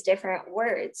all these different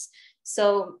words.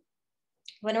 So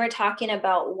when we're talking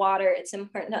about water, it's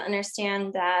important to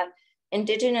understand that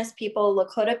Indigenous people,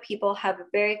 Lakota people, have a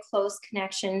very close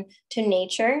connection to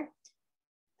nature,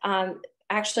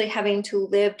 actually having to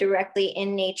live directly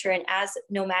in nature. And as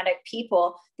nomadic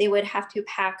people, they would have to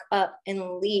pack up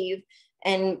and leave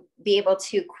and be able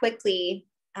to quickly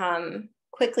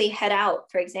quickly head out.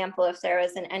 For example, if there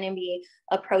was an enemy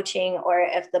approaching, or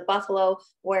if the buffalo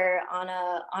were on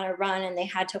a run and they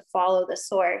had to follow the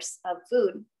source of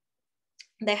food,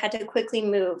 they had to quickly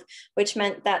move, which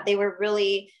meant that they were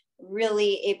really,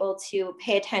 really able to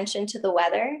pay attention to the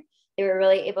weather. They were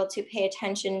really able to pay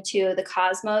attention to the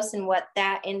cosmos and what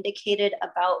that indicated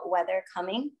about weather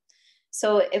coming.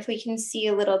 So if we can see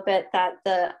a little bit that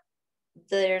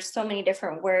there's so many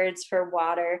different words for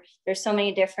water, there's so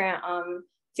many different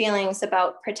feelings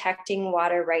about protecting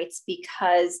water rights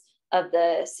because of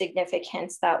the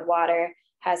significance that water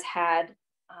has had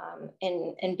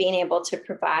in being able to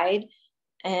provide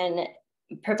a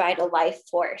life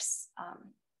force.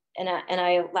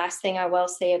 Last thing I will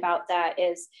say about that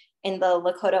is, in the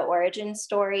Lakota origin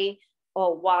story,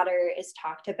 water is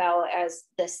talked about as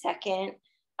the second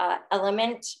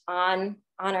element on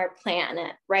our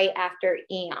planet, right after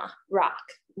Ea, rock.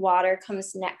 Water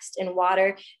comes next, and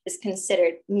water is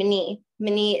considered Mini.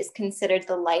 Mini is considered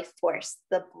the life force,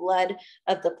 the blood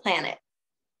of the planet.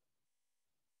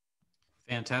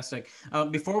 Fantastic.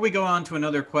 Before we go on to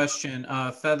another question,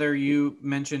 Feather, you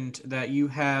mentioned that you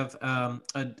have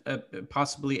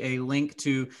possibly a link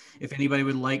to, if anybody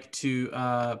would like to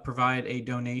provide a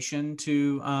donation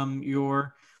to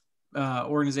your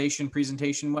organization,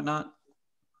 presentation, whatnot.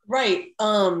 Right.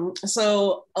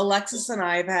 So Alexis and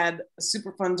I have had a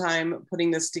super fun time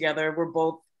putting this together. We're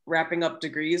both wrapping up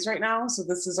degrees right now, so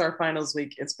this is our finals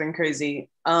week. It's been crazy.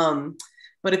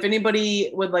 But if anybody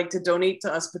would like to donate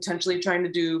to us potentially trying to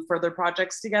do further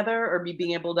projects together, or me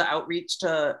being able to outreach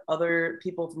to other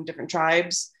people from different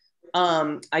tribes,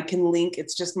 I can link,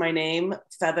 it's just my name,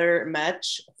 Feather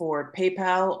Metsch, for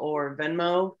PayPal or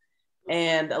Venmo.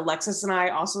 And Alexis and I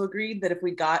also agreed that if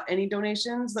we got any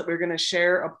donations, that we're going to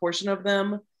share a portion of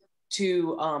them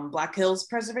to Black Hills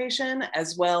Preservation,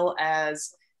 as well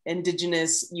as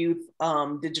Indigenous youth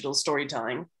digital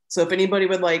storytelling. So if anybody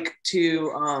would like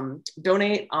to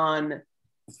donate on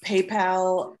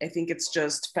PayPal, I think it's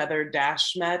just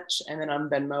Feather-Metsch, and then on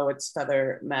Venmo, it's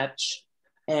Feather Metsch.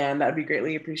 And that'd be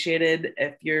greatly appreciated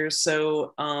if you're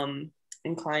so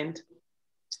inclined.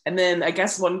 And then I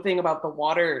guess one thing about the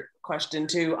water question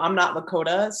too, I'm not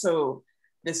Lakota, so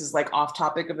this is like off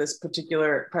topic of this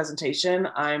particular presentation.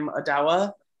 I'm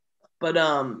Odawa, but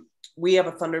we have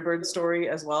a Thunderbird story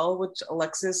as well, which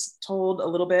Alexis told a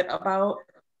little bit about.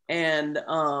 And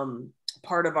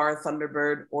part of our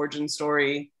Thunderbird origin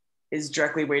story is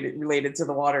directly related to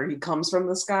the water. He comes from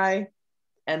the sky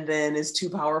and then is too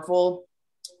powerful.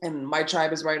 And my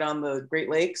tribe is right on the Great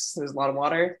Lakes. There's a lot of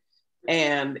water.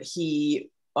 And the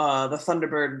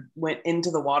Thunderbird went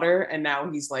into the water, and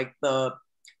now he's like the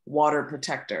water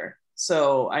protector.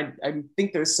 So I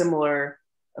think there's similar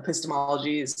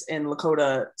epistemologies in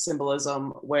Lakota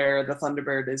symbolism where the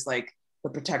Thunderbird is like the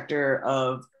protector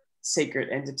of sacred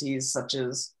entities such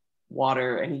as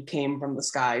water, and he came from the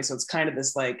sky. So it's kind of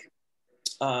this like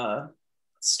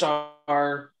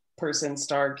star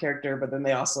character, but then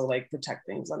they also like protect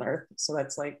things on Earth. So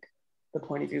that's like the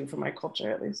point of view from my culture,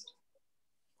 at least.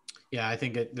 Yeah, I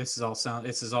think this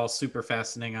is all super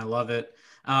fascinating. I love it.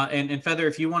 And Feather,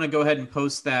 if you want to go ahead and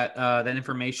post that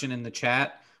information in the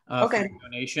chat for your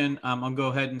donation, I'll go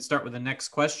ahead and start with the next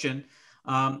question.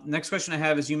 Next question I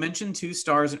have is, you mentioned two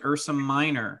stars in Ursa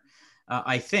Minor,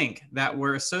 I think, that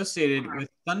were associated with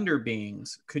thunder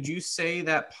beings. Could you say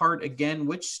that part again?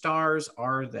 Which stars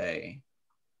are they?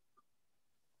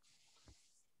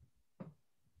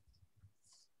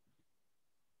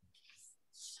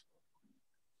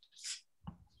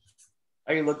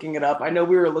 Are you looking it up? I know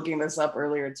we were looking this up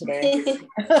earlier today.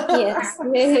 Yes,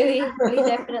 we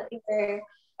definitely were.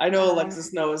 I know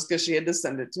Alexis knows because she had to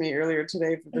send it to me earlier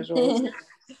today for visuals.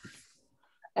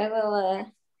 I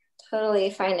will totally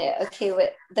find it. Okay,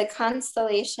 with the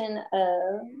constellation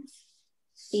of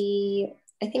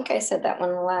I think I said that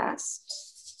one lastly.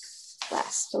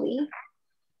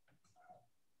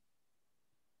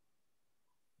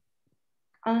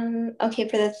 Okay,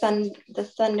 for the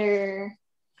thunder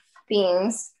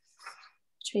beings,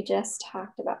 which we just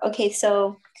talked about. Okay,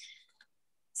 so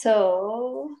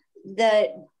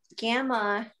the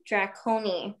Gamma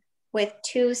Draconi with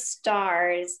two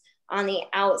stars on the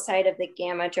outside of the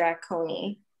Gamma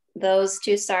Draconi, those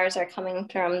two stars are coming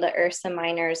from the Ursa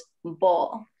Minor's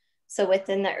bowl. So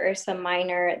within the Ursa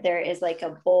Minor, there is like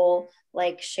a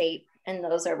bowl-like shape, and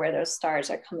those are where those stars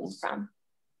are coming from.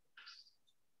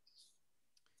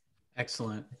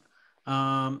 Excellent.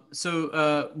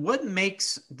 So what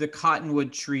makes the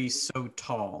cottonwood tree so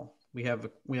tall? We have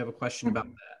a question about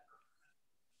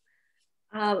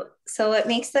that. So what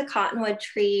makes the cottonwood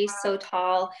tree so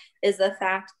tall is the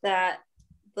fact that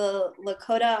the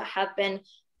Lakota have been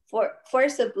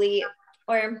forcibly,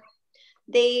 or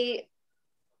they,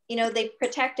 they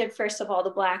protected, first of all, the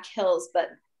Black Hills, but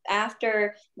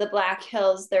after the Black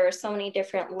Hills, there were so many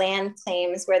different land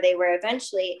claims where they were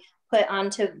eventually put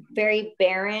onto very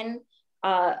barren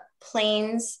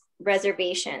plains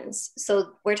reservations.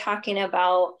 So we're talking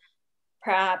about,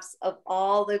 perhaps of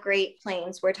all the Great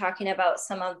Plains, we're talking about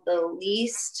some of the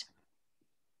least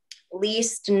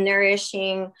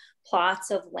nourishing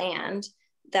plots of land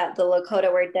that the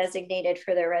Lakota were designated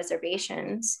for their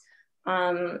reservations.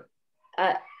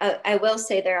 I will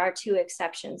say there are two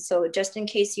exceptions. So just in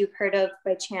case you've heard of,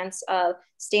 by chance, of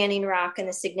Standing Rock and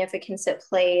the significance it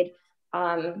played,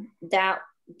 that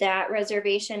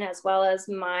reservation, as well as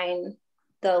mine,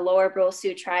 the Lower Brule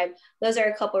Sioux Tribe, those are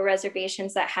a couple of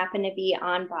reservations that happen to be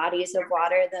on bodies of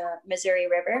water, the Missouri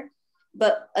River.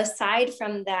 But aside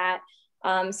from that,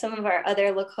 some of our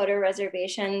other Lakota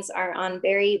reservations are on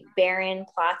very barren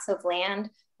plots of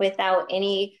land without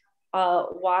any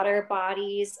water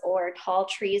bodies or tall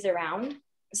trees around.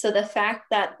 So the fact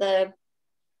that the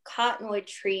cottonwood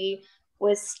tree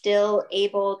was still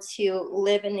able to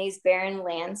live in these barren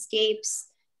landscapes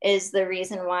is the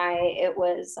reason why it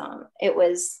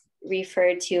was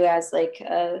referred to as like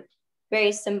a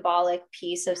very symbolic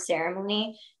piece of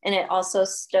ceremony. And it also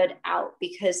stood out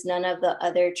because none of the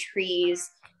other trees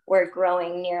were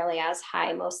growing nearly as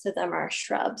high. Most of them are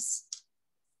shrubs.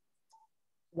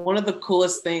 One of the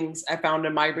coolest things I found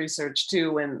in my research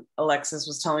too, when Alexis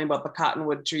was telling me about the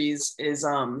cottonwood trees, is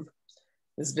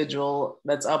this vigil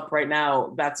that's up right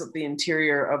now. That's what the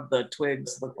interior of the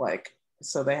twigs look like.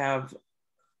 So they have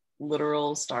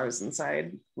literal stars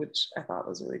inside, which I thought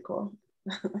was really cool.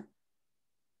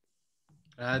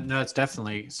 No, it's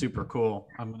definitely super cool.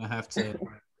 I'm gonna have to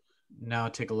now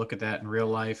take a look at that in real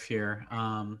life here.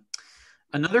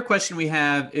 Another question we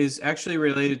have is actually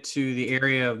related to the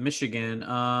area of Michigan.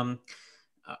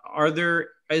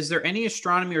 Is there any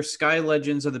astronomy or sky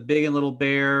legends of the Big and Little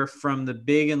Bear from the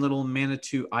Big and Little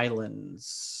Manitou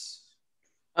Islands?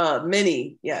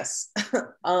 Many, yes.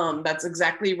 That's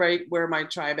exactly right where my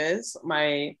tribe is.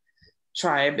 My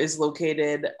tribe is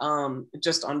located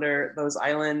just under those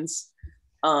islands.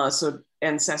 So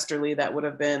ancestrally, that would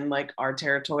have been like our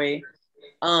territory.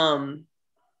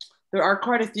 There are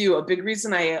quite a few. A big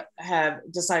reason I have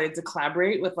decided to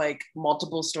collaborate with like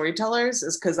multiple storytellers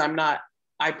is because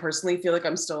I personally feel like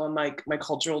I'm still on like my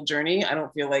cultural journey. I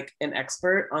don't feel like an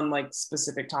expert on like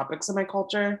specific topics of my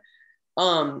culture.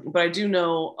 But I do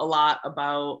know a lot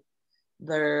about,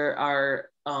 there are,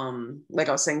 like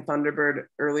I was saying, Thunderbird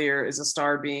earlier is a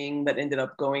star being that ended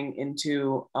up going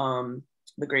into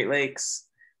the Great Lakes.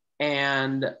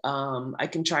 And I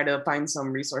can try to find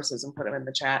some resources and put them in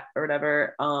the chat or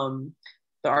whatever.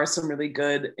 There are some really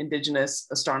good Indigenous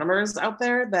astronomers out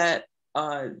there that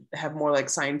have more like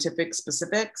scientific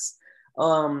specifics.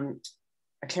 I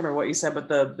can't remember what you said, but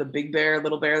the Big Bear,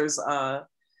 Little Bears,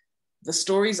 the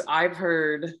stories I've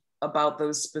heard about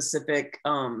those specific,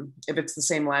 if it's the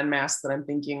same landmass that I'm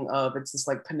thinking of, it's this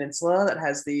like peninsula that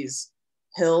has these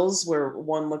hills where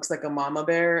one looks like a mama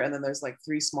bear and then there's like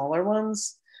three smaller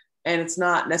ones. And it's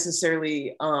not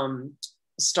necessarily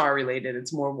star related,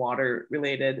 it's more water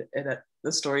related. And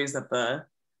the stories that the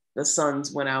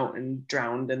sons went out and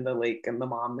drowned in the lake and the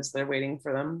mom is there waiting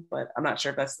for them. But I'm not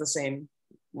sure if that's the same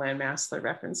landmass they're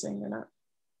referencing or not.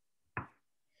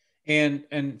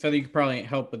 And Feather, you could probably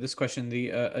help with this question. The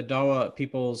Odawa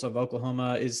peoples of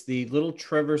Oklahoma, is the Little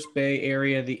Traverse Bay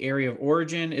area the area of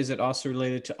origin? Is it also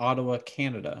related to Ottawa,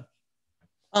 Canada?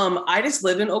 I just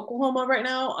live in Oklahoma right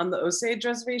now on the Osage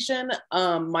Reservation.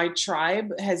 My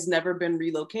tribe has never been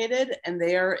relocated and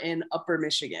they are in Upper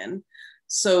Michigan.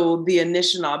 So the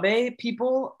Anishinaabe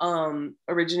people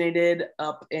originated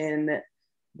up in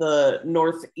the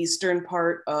northeastern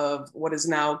part of what is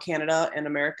now Canada and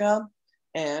America.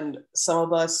 And some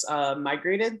of us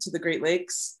migrated to the Great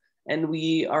Lakes. And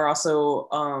we are also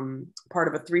part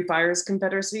of a Three Fires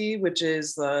Confederacy, which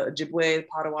is the Ojibwe,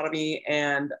 Potawatomi,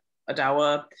 and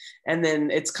Odawa. And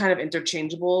then it's kind of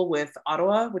interchangeable with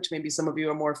Ottawa, which maybe some of you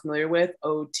are more familiar with,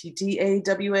 Ottawa.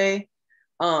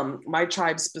 My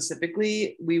tribe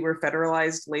specifically, we were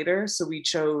federalized later. So we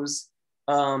chose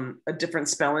a different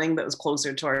spelling that was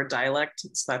closer to our dialect.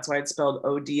 So that's why it's spelled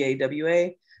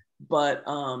Odawa. But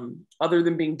other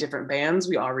than being different bands,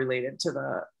 we are related to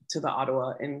the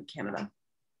Ottawa in Canada.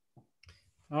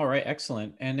 All right,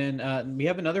 excellent. And then we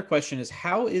have another question: is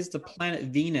how is the planet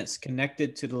Venus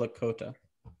connected to the Lakota?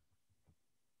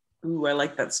 Ooh, I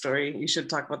like that story. You should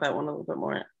talk about that one a little bit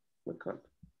more,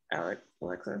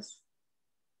 Alexis.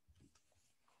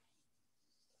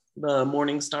 The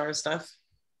morning star stuff.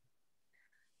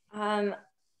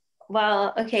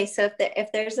 Well, okay, so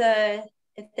if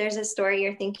there's a story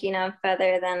you're thinking of,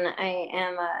 Feather, then I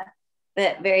am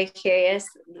very curious.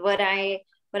 What I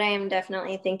am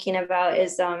definitely thinking about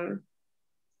is I'm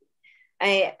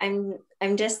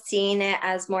just seeing it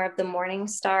as more of the morning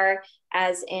star,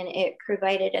 as in it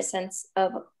provided a sense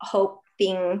of hope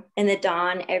being in the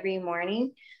dawn every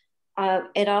morning.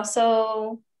 It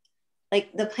also,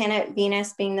 like the planet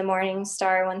Venus being the morning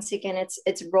star, once again,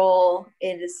 its role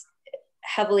is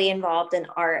heavily involved in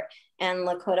art and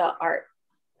Lakota art.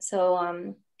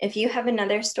 So if you have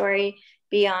another story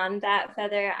beyond that,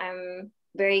 Feather, I'm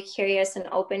very curious and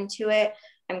open to it.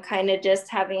 I'm kind of just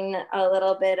having a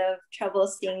little bit of trouble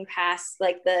seeing past,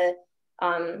 like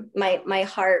my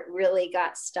heart really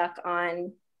got stuck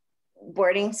on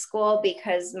boarding school,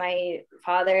 because my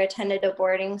father attended a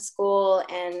boarding school,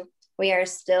 and we are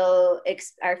still,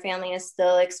 our family is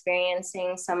still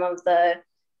experiencing some of the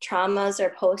traumas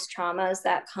or post traumas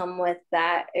that come with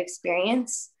that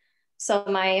experience. So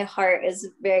my heart is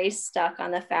very stuck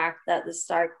on the fact that the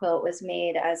star quilt was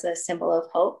made as a symbol of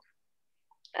hope.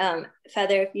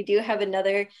 Feather, if you do have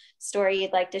another story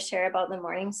you'd like to share about the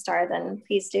morning star, then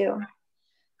please do.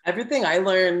 Everything I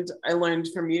learned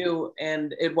from you,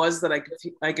 and it was that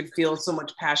I could feel so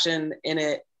much passion in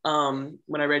it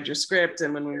when I read your script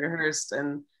and when we rehearsed.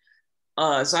 And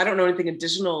so I don't know anything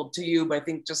additional to you, but I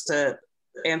think just to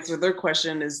answer their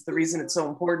question, is the reason it's so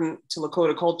important to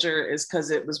Lakota culture is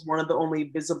because it was one of the only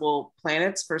visible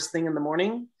planets first thing in the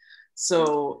morning.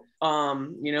 So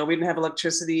you know, we didn't have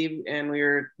electricity and we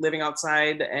were living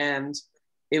outside, and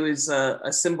it was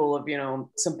a symbol of, you know,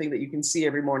 something that you can see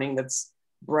every morning that's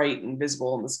bright and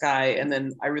visible in the sky. And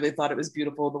then I really thought it was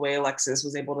beautiful the way Alexis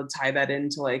was able to tie that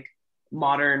into like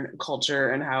modern culture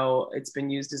and how it's been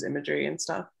used as imagery and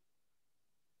stuff.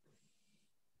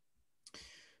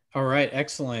 All right,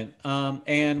 excellent.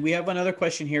 And we have another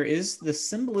question here. Is the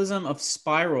symbolism of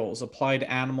spirals applied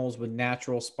to animals with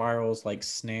natural spirals like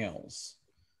snails?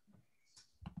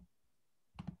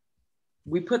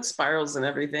 We put spirals in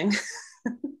everything.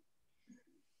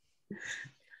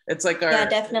 It's like yeah,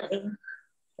 definitely.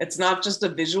 It's not just a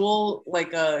visual,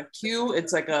 like a cue,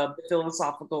 it's like a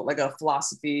philosophical, like a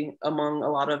philosophy among a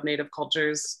lot of Native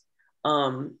cultures,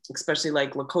 especially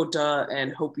like Lakota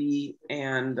and Hopi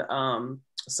and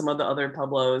some of the other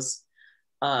Pueblos.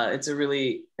 It's a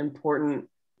really important,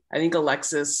 I think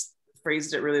Alexis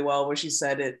phrased it really well, where she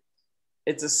said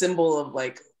it's a symbol of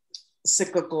like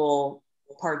cyclical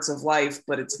parts of life,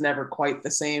 but it's never quite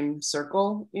the same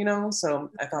circle, you know?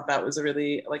 So I thought that was a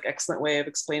really like excellent way of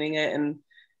explaining it. And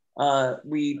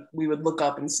we would look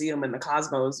up and see them in the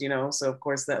cosmos, you know? So of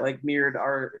course that like mirrored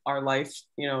our life,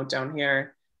 you know, down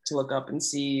here, to look up and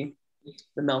see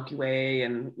the Milky Way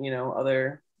and, you know,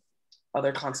 other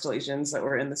constellations that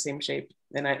were in the same shape.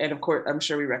 And of course, I'm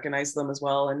sure we recognize them as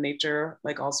well in nature,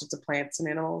 like all sorts of plants and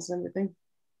animals and everything.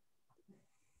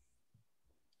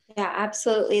 Yeah,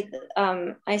 absolutely.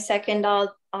 I second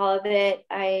all of it.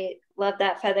 I love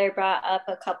that Feather brought up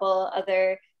a couple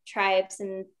other tribes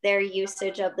and their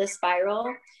usage of the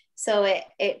spiral. So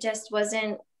it just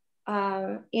wasn't,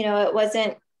 you know,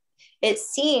 it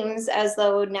seems as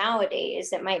though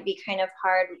nowadays it might be kind of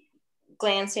hard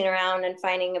glancing around and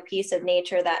finding a piece of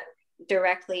nature that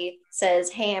directly says,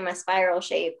 hey, I'm a spiral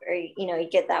shape, or, you know, you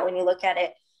get that when you look at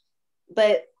it.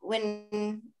 But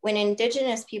when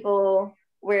Indigenous people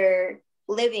were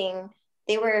living,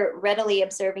 they were readily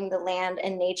observing the land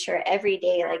and nature every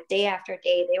day, like day after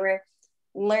day. They were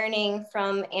learning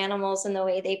from animals and the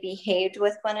way they behaved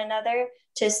with one another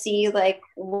to see like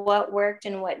what worked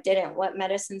and what didn't, what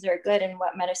medicines are good and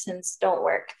what medicines don't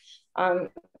work.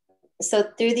 So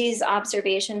through these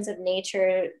observations of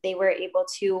nature, they were able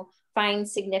to find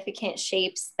significant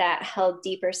shapes that held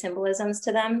deeper symbolisms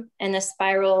to them. And the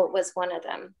spiral was one of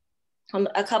them.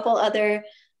 A couple other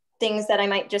things that I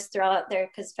might just throw out there,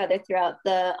 because Feather threw out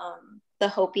the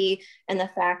Hopi and the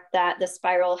fact that the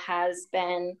spiral has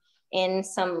been in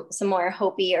some more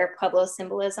Hopi or Pueblo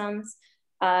symbolisms.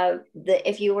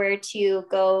 If you were to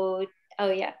go, oh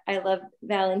yeah, I love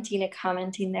Valentina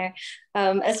commenting there,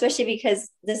 especially because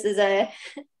this is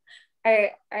our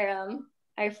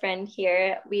friend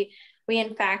here. We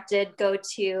in fact did go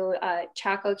to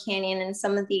Chaco Canyon and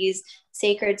some of these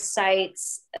sacred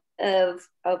sites of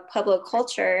Pueblo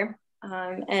culture.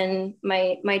 And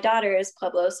my daughter is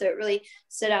Pueblo, so it really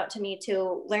stood out to me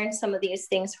to learn some of these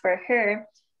things for her.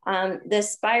 The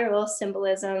spiral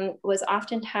symbolism was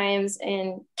oftentimes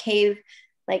in cave,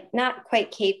 like not quite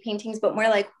cave paintings, but more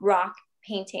like rock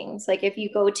paintings. Like if you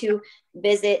go to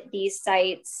visit these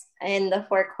sites in the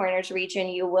Four Corners region,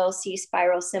 you will see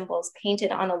spiral symbols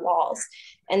painted on the walls.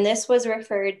 And this was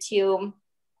referred to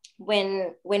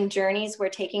when journeys were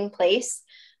taking place,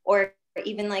 or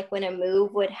even like when a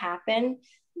move would happen,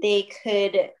 they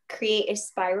could create a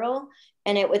spiral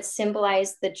and it would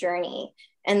symbolize the journey.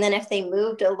 And then if they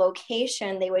moved a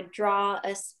location, they would draw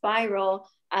a spiral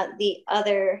at the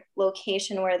other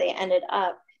location where they ended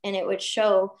up, and it would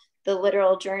show the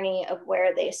literal journey of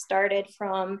where they started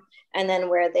from, and then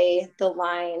where the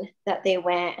line that they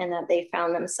went and that they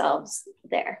found themselves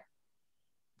there.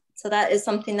 So that is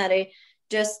something that I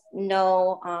just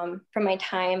know from my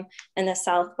time in the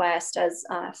Southwest, as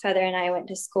Feather and I went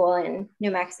to school in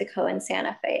New Mexico and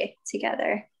Santa Fe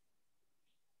together.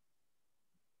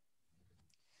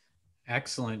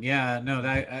 Excellent. Yeah, no,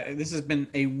 this has been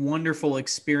a wonderful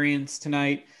experience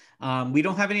tonight. We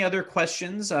don't have any other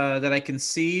questions that I can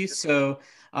see. So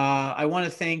I want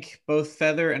to thank both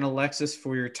Feather and Alexis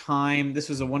for your time. This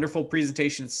was a wonderful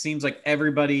presentation. It seems like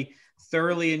everybody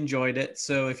thoroughly enjoyed it.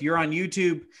 So if you're on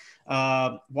YouTube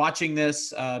watching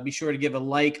this, be sure to give a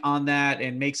like on that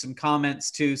and make some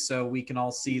comments too, so we can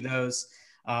all see those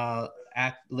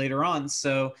later on.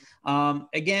 So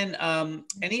again,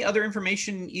 any other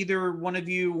information either one of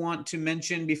you want to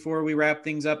mention before we wrap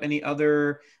things up? Any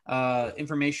other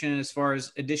information as far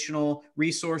as additional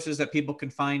resources that people can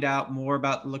find out more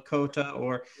about Lakota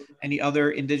or any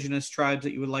other indigenous tribes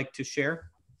that you would like to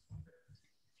share?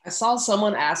 I saw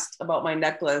someone asked about my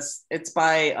necklace. It's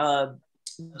by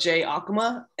J.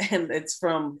 Akuma, and it's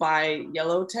from by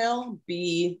Yellowtail.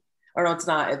 Or no, it's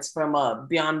not. It's from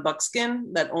Beyond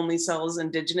Buckskin, that only sells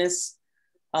indigenous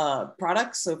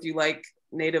products. So if you like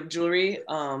native jewelry,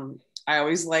 I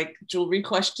always like jewelry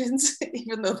questions,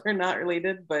 even though they're not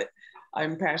related, but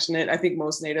I'm passionate. I think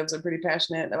most natives are pretty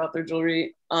passionate about their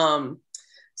jewelry.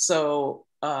 So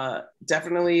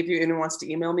definitely, if anyone wants to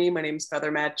email me, my name is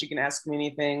Feather Metsch. You can ask me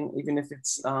anything, even if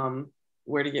it's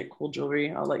where to get cool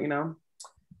jewelry, I'll let you know.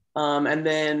 And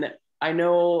then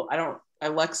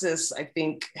Alexis, I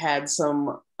think, had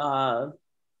some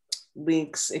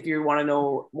links if you want to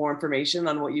know more information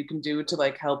on what you can do to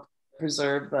like help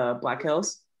preserve the Black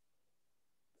Hills.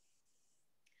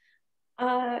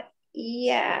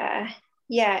 Yeah.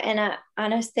 And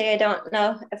honestly, I don't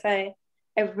know if I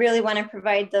really want to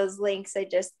provide those links. I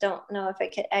just don't know if I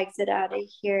could exit out of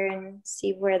here and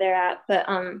see where they're at. But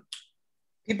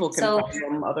people can find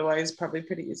them otherwise probably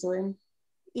pretty easily.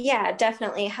 Yeah,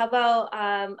 definitely. How about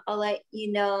I'll let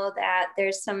you know that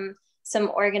there's some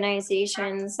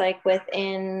organizations like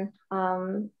within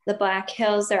the Black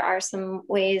Hills. There are some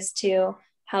ways to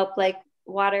help, like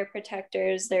water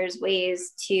protectors. There's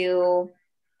ways to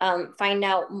find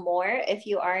out more if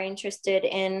you are interested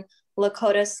in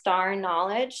Lakota star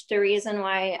knowledge. The reason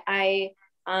why I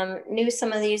knew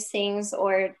some of these things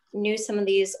or knew some of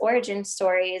these origin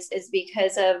stories is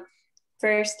because of,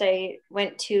 first, I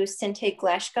went to Sinte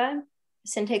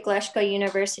Gleshka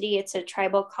University. It's a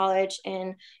tribal college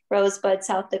in Rosebud,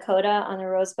 South Dakota, on the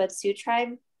Rosebud Sioux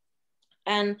Tribe.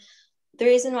 And the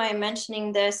reason why I'm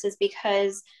mentioning this is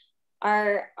because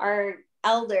our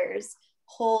elders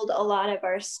hold a lot of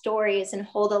our stories and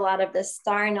hold a lot of the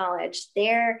star knowledge.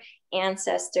 Their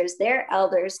ancestors, their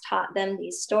elders taught them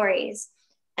these stories.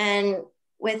 And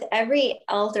with every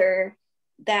elder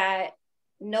that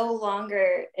no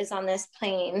longer is on this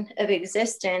plane of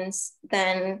existence,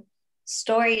 then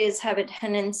stories have a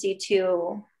tendency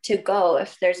to go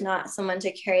if there's not someone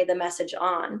to carry the message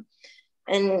on.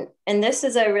 And this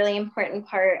is a really important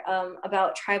part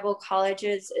about tribal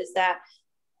colleges, is that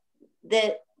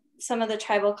some of the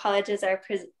tribal colleges are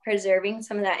preserving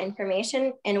some of that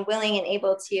information and willing and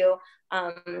able to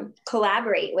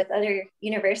collaborate with other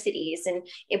universities and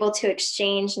able to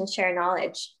exchange and share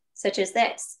knowledge such as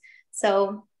this.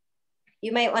 So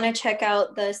you might want to check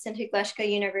out the Sinte Gleshka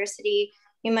University.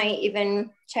 You might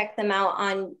even check them out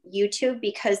on YouTube,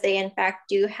 because they in fact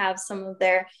do have some of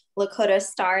their Lakota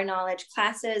star knowledge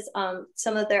classes,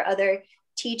 some of their other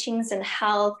teachings in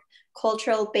health,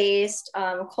 cultural-based,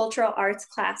 cultural arts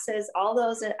classes. All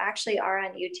those that actually are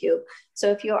on YouTube.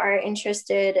 So if you are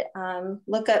interested,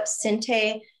 look up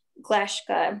Sinte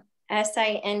Gleshka,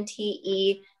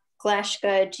 Sinte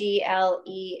Gleshka,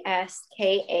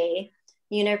 Gleska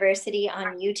University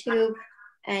on YouTube,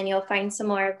 and you'll find some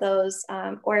more of those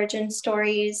origin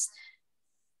stories.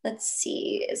 Let's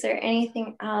see, is there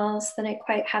anything else that I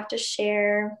quite have to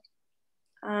share?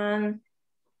 I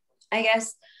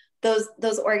guess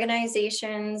those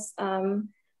organizations,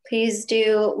 please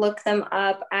do look them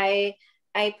up. I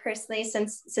personally,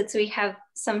 since we have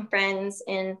some friends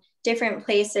in different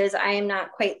places. I am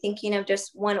not quite thinking of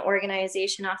just one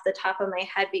organization off the top of my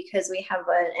head, because we have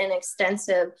an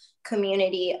extensive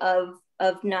community of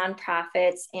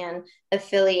nonprofits and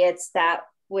affiliates that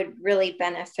would really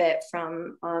benefit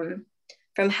from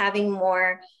having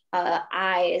more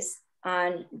eyes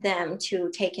on them to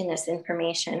take in this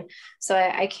information. So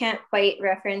I can't quite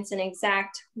reference an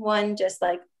exact one, just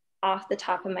like off the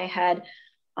top of my head.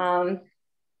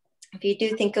 If you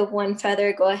do think of one,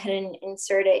 Feather, go ahead and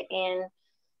insert it in.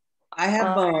 I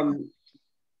have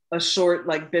a short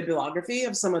like bibliography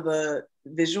of some of the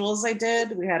visuals I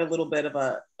did. We had a little bit of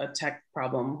a tech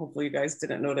problem. Hopefully you guys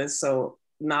didn't notice. So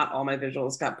not all my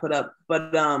visuals got put up,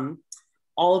 but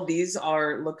all of these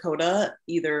are Lakota,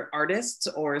 either artists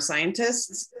or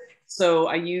scientists. So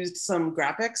I used some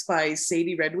graphics by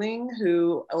Sadie Redwing,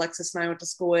 who Alexis and I went to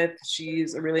school with.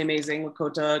 She's a really amazing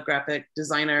Lakota graphic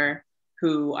designer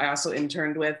who I also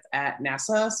interned with at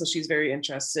NASA. So she's very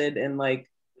interested in like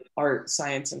art,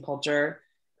 science, and culture.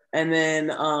 And then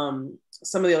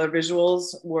some of the other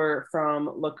visuals were from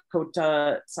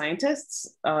Lakota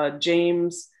scientists.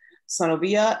 James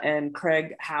Sanovia and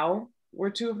Craig Howe were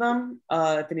two of them.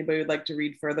 If anybody would like to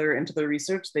read further into the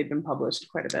research, they've been published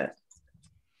quite a bit.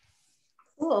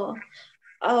 Cool.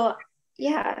 Oh,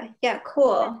 yeah,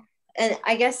 cool. And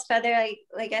I guess, Feather,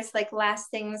 I guess like last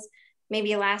things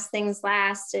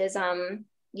last is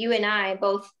you and I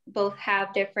both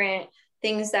have different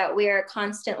things that we are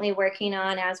constantly working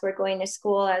on as we're going to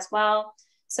school as well.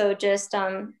 So just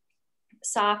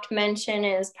soft mention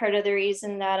is part of the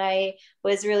reason that I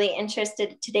was really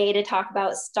interested today to talk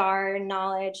about star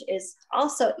knowledge, is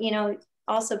also,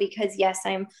 also because yes,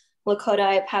 I'm Lakota.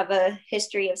 I have a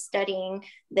history of studying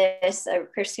this,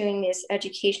 pursuing this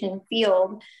education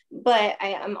field, but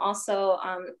I am also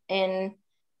in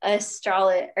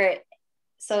astronomy,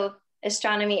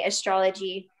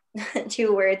 astrology,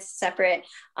 two words separate,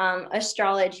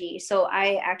 astrology. So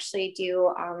I actually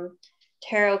do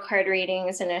tarot card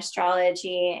readings and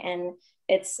astrology, and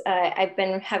it's I've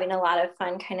been having a lot of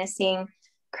fun kind of seeing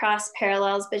cross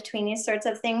parallels between these sorts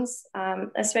of things,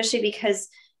 especially because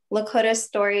Lakota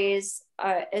stories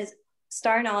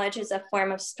star knowledge is a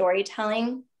form of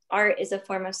storytelling. Art is a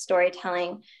form of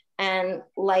storytelling, and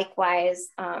likewise,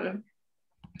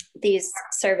 these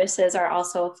services are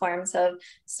also forms of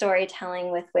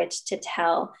storytelling with which to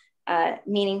tell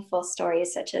meaningful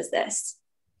stories such as this.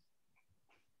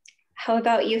 How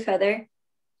about you, Feather?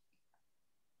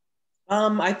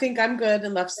 I think I'm good,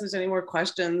 unless there's any more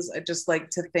questions. I'd just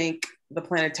like to thank the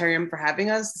planetarium for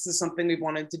having us. This is something we've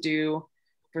wanted to do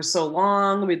for so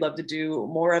long. We'd love to do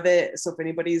more of it. So if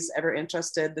anybody's ever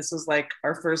interested, this was like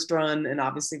our first run, and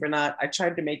obviously we're not, I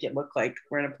tried to make it look like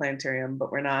we're in a planetarium,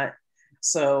 but we're not.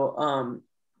 So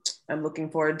I'm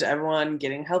looking forward to everyone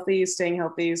getting healthy, staying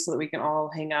healthy, so that we can all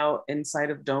hang out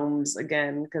inside of domes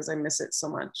again, because I miss it so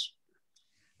much.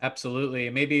 Absolutely.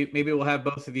 Maybe we'll have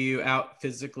both of you out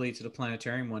physically to the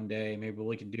planetarium one day. Maybe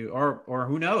we can do, or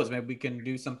who knows, maybe we can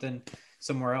do something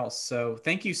somewhere else. So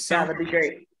thank you so much, that'd be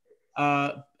great.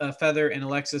 Feather and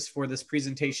Alexis, for this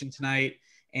presentation tonight.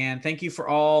 And thank you for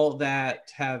all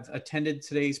that have attended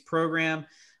today's program.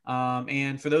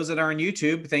 And for those that are on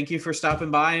YouTube, thank you for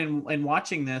stopping by and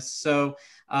watching this. So,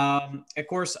 of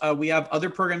course, we have other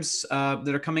programs that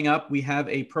are coming up. We have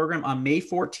a program on May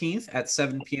 14th at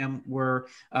 7 p.m. We're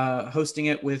hosting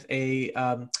it with a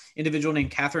individual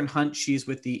named Catherine Hunt. She's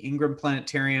with the Ingram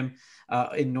Planetarium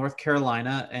in North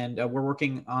Carolina, and we're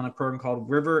working on a program called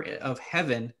River of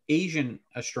Heaven, Asian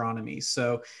Astronomy.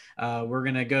 So we're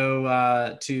going to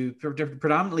go to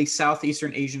predominantly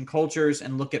Southeastern Asian cultures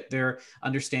and look at their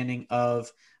understanding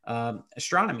of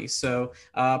astronomy. So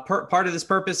part of this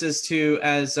purpose is to,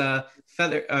 as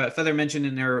Feather mentioned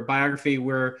in their biography,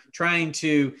 we're trying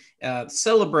to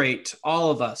celebrate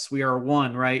all of us. We are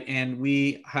one, right? And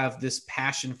we have this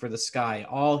passion for the sky.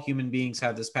 All human beings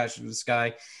have this passion for the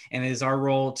sky, and it is our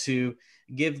role to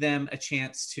give them a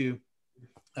chance to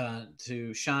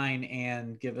shine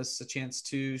and give us a chance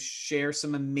to share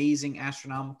some amazing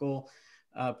astronomical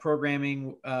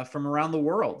programming from around the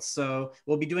world. So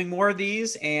we'll be doing more of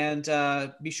these, and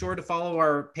be sure to follow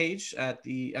our page at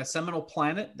the Seminole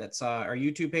Planet. That's our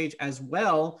YouTube page, as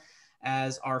well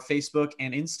as our Facebook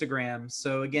and Instagram.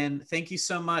 So again, thank you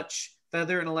so much,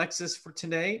 Feather and Alexis, for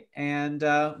today, and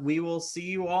we will see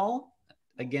you all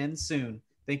again soon.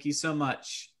 Thank you so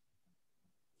much.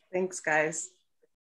 Thanks, guys.